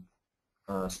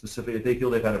specifically, if they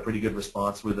feel they've had a pretty good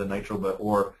response with the nitro, but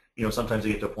or you know, sometimes they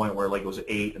get to a point where like it goes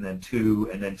 8 and then 2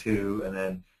 and then 2 and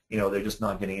then you know, they're just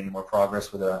not getting any more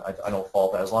progress with it. I don't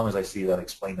fault that as long as I see that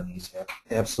explained in these. Yeah.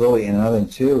 Absolutely, and another thing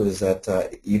too is that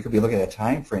you could be looking at a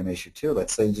time frame issue too.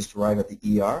 Let's say you just arrive at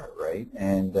the ER, right?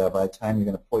 And by the time you're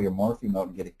going to pull your morphine out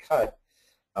and get it cut,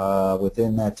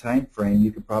 within that time frame,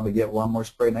 you could probably get 1 more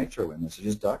spray nitro in there. So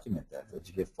just document that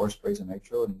you get 4 sprays of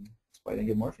nitro and that's why you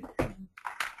get morphine.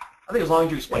 I think as long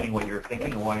as you're explaining what you're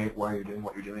thinking and why you're doing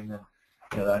what you're doing, then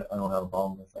you know, that, I don't have a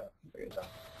problem with that.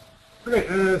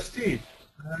 Okay, Steve.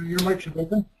 Your mic should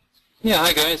open. Yeah,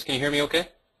 hi guys. Can you hear me okay?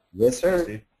 Yes,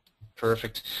 sir.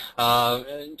 Perfect.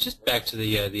 Just back to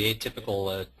the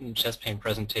atypical chest pain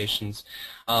presentations.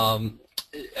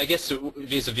 I guess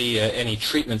vis-a-vis any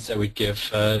treatments that we'd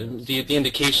give, the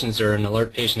indications are an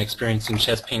alert patient experiencing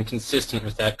chest pain consistent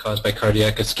with that caused by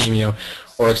cardiac ischemia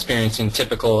or experiencing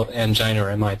typical angina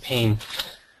or MI pain.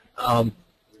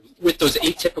 With those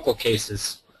atypical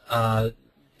cases,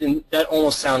 then that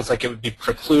almost sounds like it would be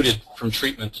precluded from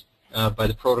treatment by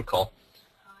the protocol.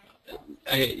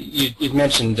 You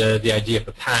mentioned the idea of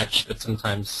a patch, but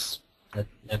sometimes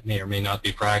that may or may not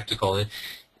be practical.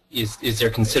 Is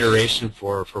there consideration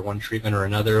for one treatment or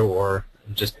another, or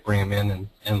just bring them in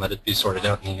and let it be sorted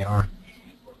out in the ER?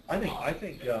 I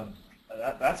think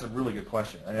that's a really good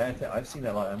question. I've seen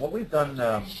that a lot. And what we've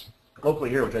done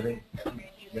locally here, which I think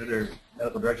the other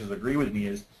medical directors agree with me,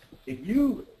 is if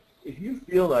you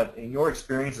feel that in your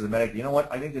experience as a medic, you know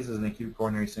what, I think this is an acute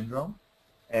coronary syndrome,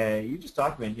 and you just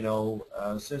document, you know,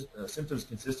 symptoms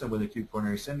consistent with acute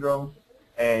coronary syndrome,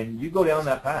 and you go down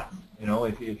that path, you know,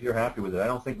 if you're happy with it. I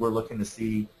don't think we're looking to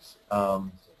see the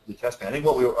chest pain. I think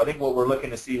what we're looking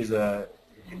to see is if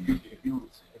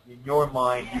in your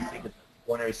mind you think it's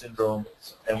coronary syndrome,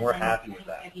 then we're happy with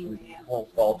that. We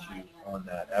won't fault you on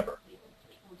that ever.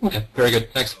 Okay, very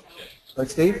good. Thanks. Like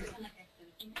Steve?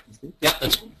 Yeah,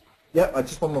 that's. Yeah,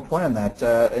 just one more point on that.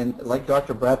 And like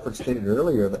Dr. Bradford stated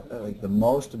earlier, like the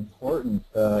most important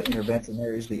intervention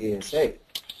there is the ASA.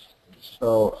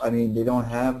 So, I mean, they don't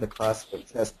have the classical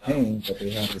chest pain, but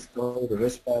they have the story, the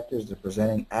risk factors, they're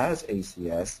presenting as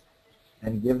ACS,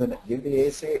 and give the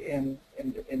ASA and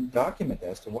document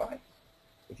as to why.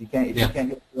 If you can't get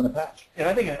it in a patch. And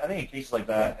I think in cases like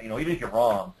that, you know, even if you're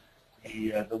wrong,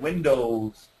 the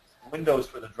windows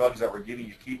for the drugs that we're giving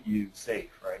you keep you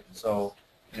safe, right? And so,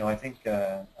 you know, I think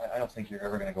I don't think you're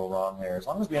ever going to go wrong there, as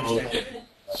long as we understand.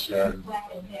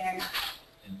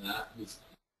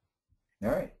 All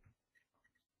right.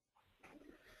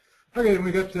 Okay,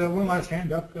 we got one last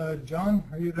hand up. John,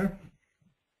 are you there?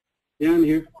 Yeah, I'm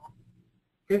here.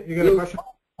 Okay, you got a question,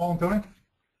 Paul and Tony?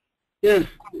 Yeah,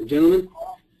 gentlemen.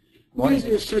 Why is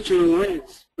there such a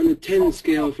reliance on the 10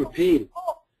 scale for pain?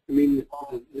 I mean,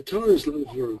 the tolerance level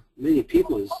for many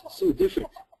people is so different.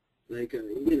 Like,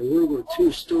 you get a World War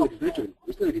II stoic veteran,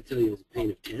 he's not going to tell you it's a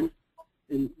pain of 10.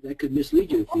 And that could mislead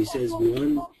you if he says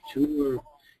 1, 2, or,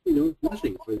 you know,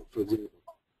 nothing, for example.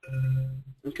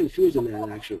 I'm confused on that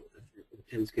actual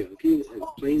 10 scale. Can you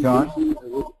explain? John?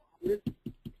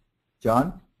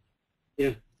 John?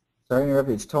 Yeah. Sorry to interrupt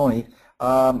you, it's Tony.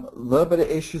 A little bit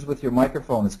of issues with your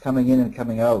microphone. It's coming in and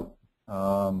coming out.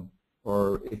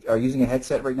 Or are you using a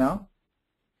headset right now?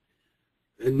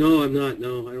 No, I'm not.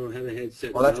 No, I don't have a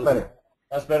headset. Well, that's better.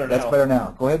 That's better now. That's better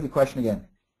now. Go ahead with your question again.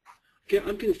 Okay,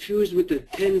 I'm confused with the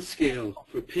 10 scale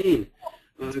for pain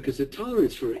because the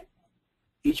tolerance for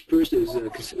each person is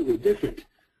considerably different.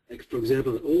 Like, for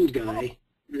example, an old guy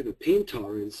might have a pain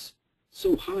tolerance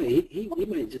so high, he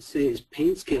might just say his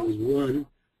pain scale is 1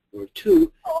 or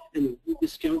 2, and we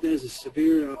discount that as a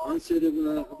severe onset of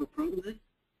a problem then?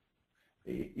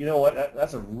 You know what?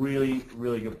 That's a really,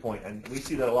 really good point, and we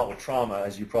see that a lot with trauma,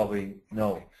 as you probably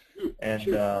know. And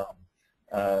sure.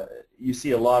 You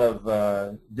see a lot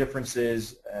of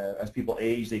differences as people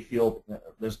age. They feel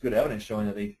there's good evidence showing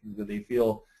that they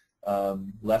feel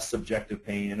less subjective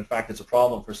pain, and in fact, it's a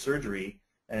problem for surgery,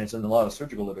 and it's in a lot of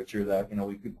surgical literature that, you know,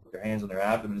 we could put their hands on their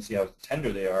abdomen and see how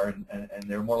tender they are, and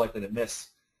they're more likely to miss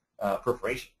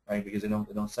perforation, right? Because they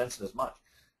don't sense it as much.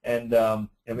 And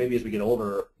maybe as we get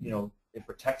older, it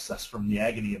protects us from the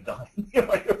agony of dying.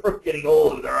 Like if we're getting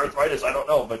old with our arthritis, I don't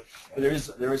know, but there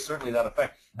is certainly that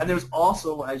effect. And there's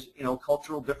also, as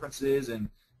cultural differences and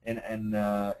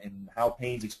how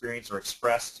pain's experienced or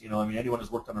expressed. I mean, anyone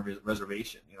who's worked on a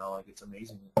reservation, like it's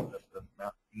amazing the amount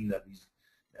of pain that these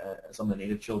some of the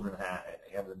native children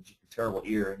have a terrible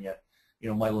ear, and yet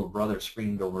my little brother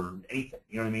screamed over anything.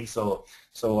 You know what I mean? So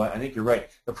I think you're right.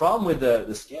 The problem with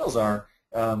the scales are.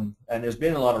 And there's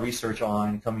been a lot of research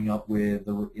on coming up with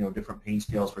the different pain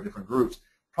scales for different groups.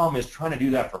 Problem is trying to do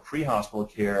that for pre-hospital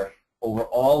care over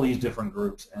all these different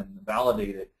groups and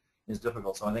validate it is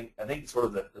difficult. So I think sort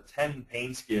of the 10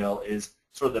 pain scale is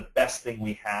sort of the best thing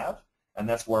we have, and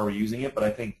that's why we're using it. But I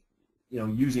think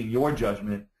using your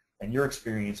judgment and your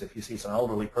experience, if you see some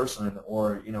elderly person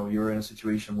or you're in a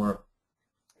situation where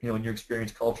in your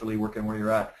experience culturally working where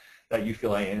you're at, that you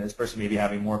feel like this person may be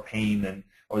having more pain than,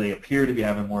 or they appear to be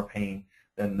having more pain,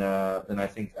 then I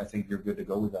think you're good to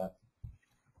go with that.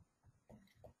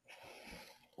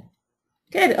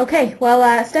 Good. Okay.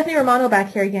 Well, Stephanie Romano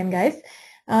back here again, guys.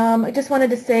 I just wanted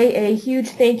to say a huge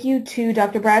thank you to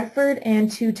Dr. Bradford and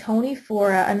to Tony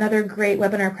for another great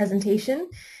webinar presentation,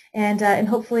 and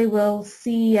hopefully we'll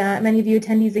see many of you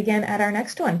attendees again at our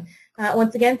next one.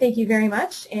 Once again, thank you very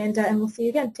much, and we'll see you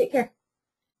again. Take care.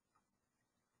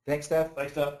 Thanks, Steph.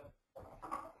 Thanks, Steph.